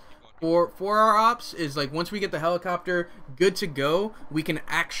goals for our ops is like once we get the helicopter good to go, we can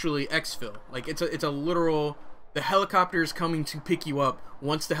actually exfil. Like it's a literal, the helicopter is coming to pick you up.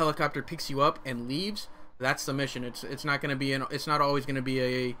 Once the helicopter picks you up and leaves, that's the mission. It's not gonna be it's not always gonna be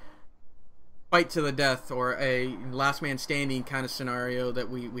a fight to the death or a last man standing kind of scenario that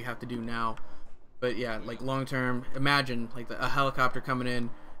we have to do now. But yeah, like long-term, imagine like a helicopter coming in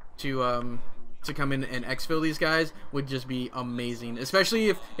to come in and exfil these guys would just be amazing, especially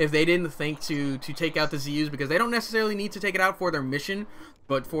if they didn't think to take out the ZUs, because they don't necessarily need to take it out for their mission,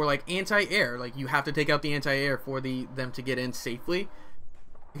 but for like anti-air, like you have to take out the anti-air for them to get in safely,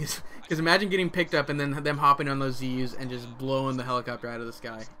 because imagine getting picked up and then them hopping on those ZUs and just blowing the helicopter out of the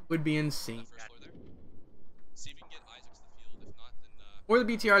sky would be insane. Or the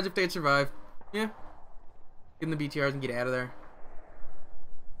BTRs if they'd survive. Yeah, get in the BTRs and get out of there.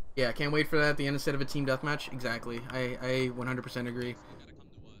 Yeah, can't wait for that at the end instead of a team deathmatch. Exactly. I 100% agree.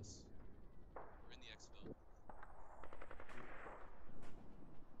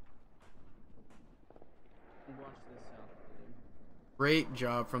 Great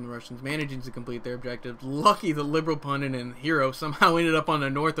job from the Russians managing to complete their objectives. Lucky the Liberal Pundit and Hero somehow ended up on the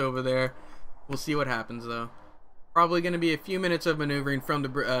north over there. We'll see what happens though. Probably going to be a few minutes of maneuvering from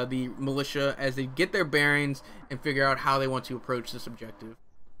the militia as they get their bearings and figure out how they want to approach this objective.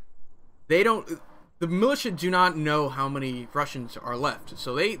 The militia do not know how many Russians are left,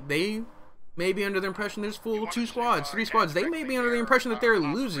 so they may be under the impression there's full 2 squads, 3 squads. They may be under the impression that they're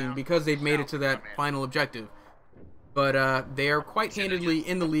losing because they've made it to that final objective. But they are quite handedly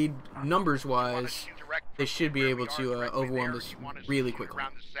in the lead numbers-wise. They should be able to overwhelm this really quickly.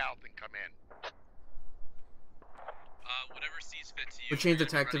 Would change the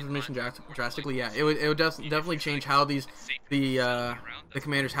tactics of the mission drastically. Yeah, it would definitely change how the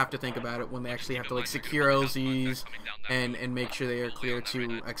commanders have to think about it when they actually have to like secure LZs and make sure they are clear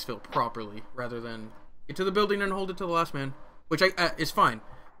to exfil properly, rather than get to the building and hold it to the last man, which is fine.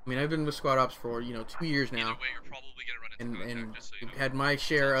 I mean, I've been with squad ops for 2 years now, and had my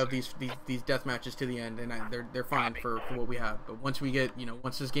share of these death matches to the end, and they're fine for what we have. But once we get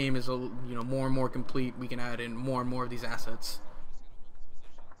once this game is more and more complete, we can add in more and more of these assets.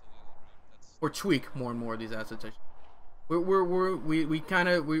 Or tweak more and more of these assets. We've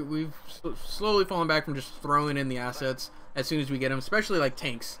slowly fallen back from just throwing in the assets as soon as we get them, especially like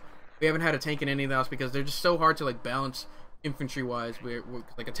tanks. We haven't had a tank in any of the house because they're just so hard to like balance infantry wise. We're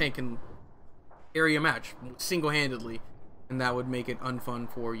like a tank can carry a match single-handedly, and that would make it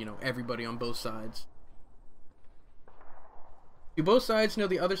unfun for everybody on both sides. Do both sides know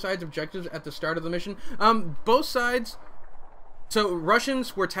the other side's objectives at the start of the mission? Both sides. So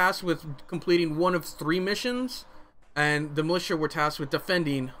Russians were tasked with completing 1 of 3 missions, and the militia were tasked with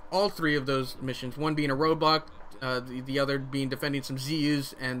defending all 3 of those missions. 1 being a roadblock, the other being defending some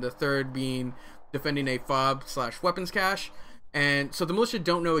ZUs, and the third being defending a FOB/weapons cache. And so the militia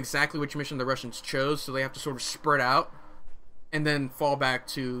don't know exactly which mission the Russians chose, so they have to sort of spread out and then fall back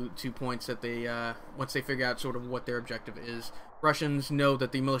to points that they once they figure out sort of what their objective is. Russians know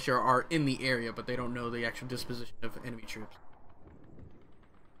that the militia are in the area, but they don't know the actual disposition of enemy troops.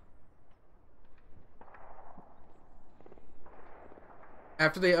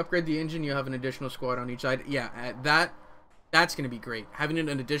 After they upgrade the engine, you'll have an additional squad on each side. Yeah, that's going to be great. Having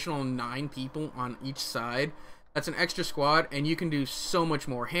an additional 9 people on each side, that's an extra squad, and you can do so much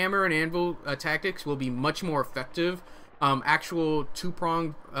more. Hammer and anvil tactics will be much more effective. Actual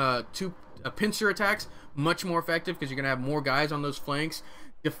two-pronged, pincer attacks, much more effective because you're going to have more guys on those flanks.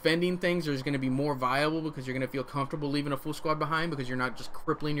 Defending things is going to be more viable because you're going to feel comfortable leaving a full squad behind because you're not just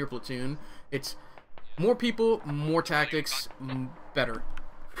crippling your platoon. It's more people, more tactics, better.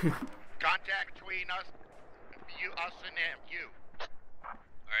 Contact between us and you.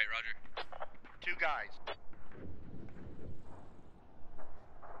 Alright, roger. 2 guys.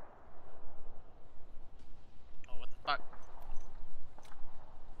 Oh, what the fuck?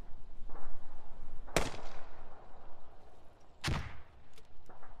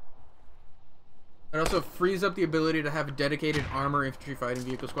 It also frees up the ability to have a dedicated armor infantry fighting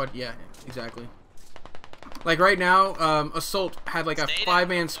vehicle squad. Yeah, exactly. Like right now, Assault had like a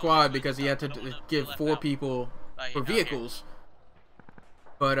 5-man squad because he had to give 4 people for vehicles.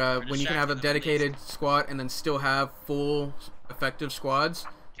 But when you can have a dedicated squad and then still have full effective squads,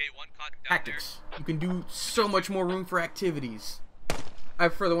 tactics, you can do so much more room for activities. I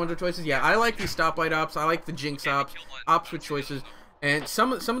prefer the ones with choices. Yeah, I like these stoplight ops. I like the jinx ops, ops with choices. And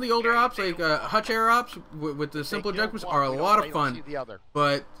some of the older ops, like Hutch air ops with the simple objectives, are a lot of fun.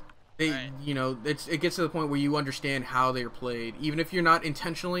 But they, you know, it gets to the point where you understand how they're played, even if you're not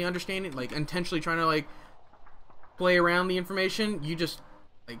intentionally understanding, like intentionally trying to like play around the information. You just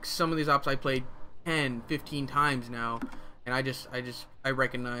like some of these ops I played 10, 15 times now, and I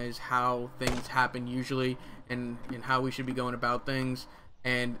recognize how things happen usually, and how we should be going about things.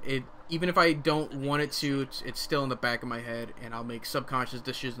 And it, even if I don't want it to, it's still in the back of my head, and I'll make subconscious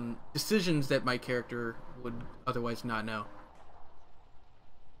decisions that my character would otherwise not know.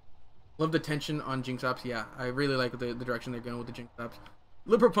 Love the tension on Jinx Ops. Yeah, I really like the direction they're going with the Jinx Ops.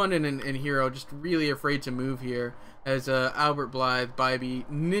 Liberal Pundit and Hero just really afraid to move here, as Albert Blythe, Bybee,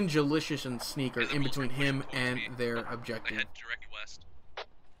 Ninjalicious, and Sneak are in between him and their objective. Head direct west. Don't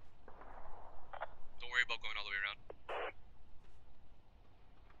worry about going all the way around.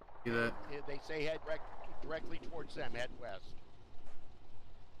 Do that. They say head directly towards them, head west.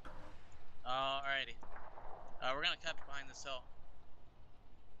 Alrighty. We're gonna cut behind this hill.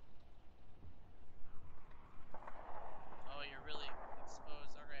 Oh, you're really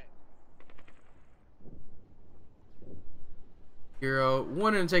exposed. Alright. Hero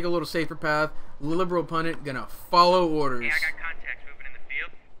wanting to take a little safer path. Liberal Pundit gonna follow orders. Hey, I got contacts moving in the field.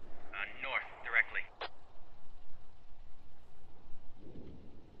 North, directly.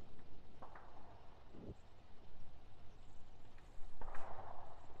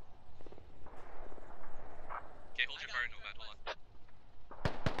 Okay, hold your fire, Nomad, hold on.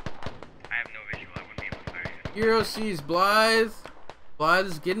 I have no visual, I wouldn't be able to fire you. Hero sees Blythe. Blythe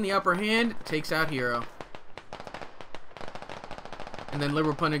is getting the upper hand, takes out Hero. And then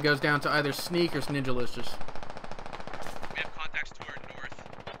Liberal Pundit goes down to either Sneak or Ninjalicious. We have contacts to our north.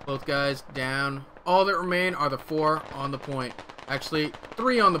 Both guys down. All that remain are the 4 on the point. Actually,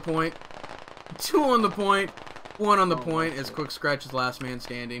 3 on the point. 2 on the point. 1 on the point as Quick Scratch is last man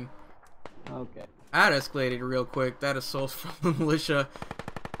standing. Okay. That escalated real quick. That assault from the militia.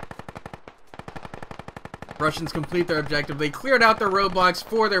 Russians complete their objective. They cleared out their roadblocks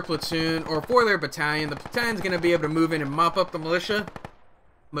for their platoon, or for their battalion. The battalion's going to be able to move in and mop up the militia,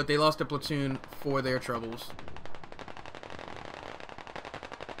 but they lost a platoon for their troubles.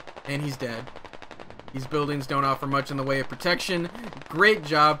 And he's dead. These buildings don't offer much in the way of protection. Great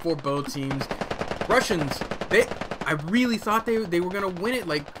job for both teams. Russians, I really thought they were going to win it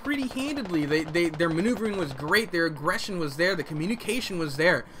like pretty handedly. Their maneuvering was great. Their aggression was there. The communication was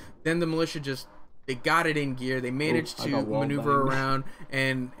there. Then the militia just... They got it in gear. They managed to maneuver around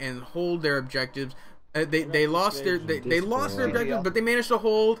and hold their objectives. They lost their objectives, but they managed to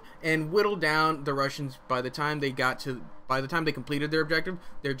hold and whittle down the Russians. By the time they completed their objective,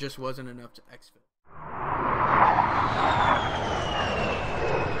 there just wasn't enough to exfil.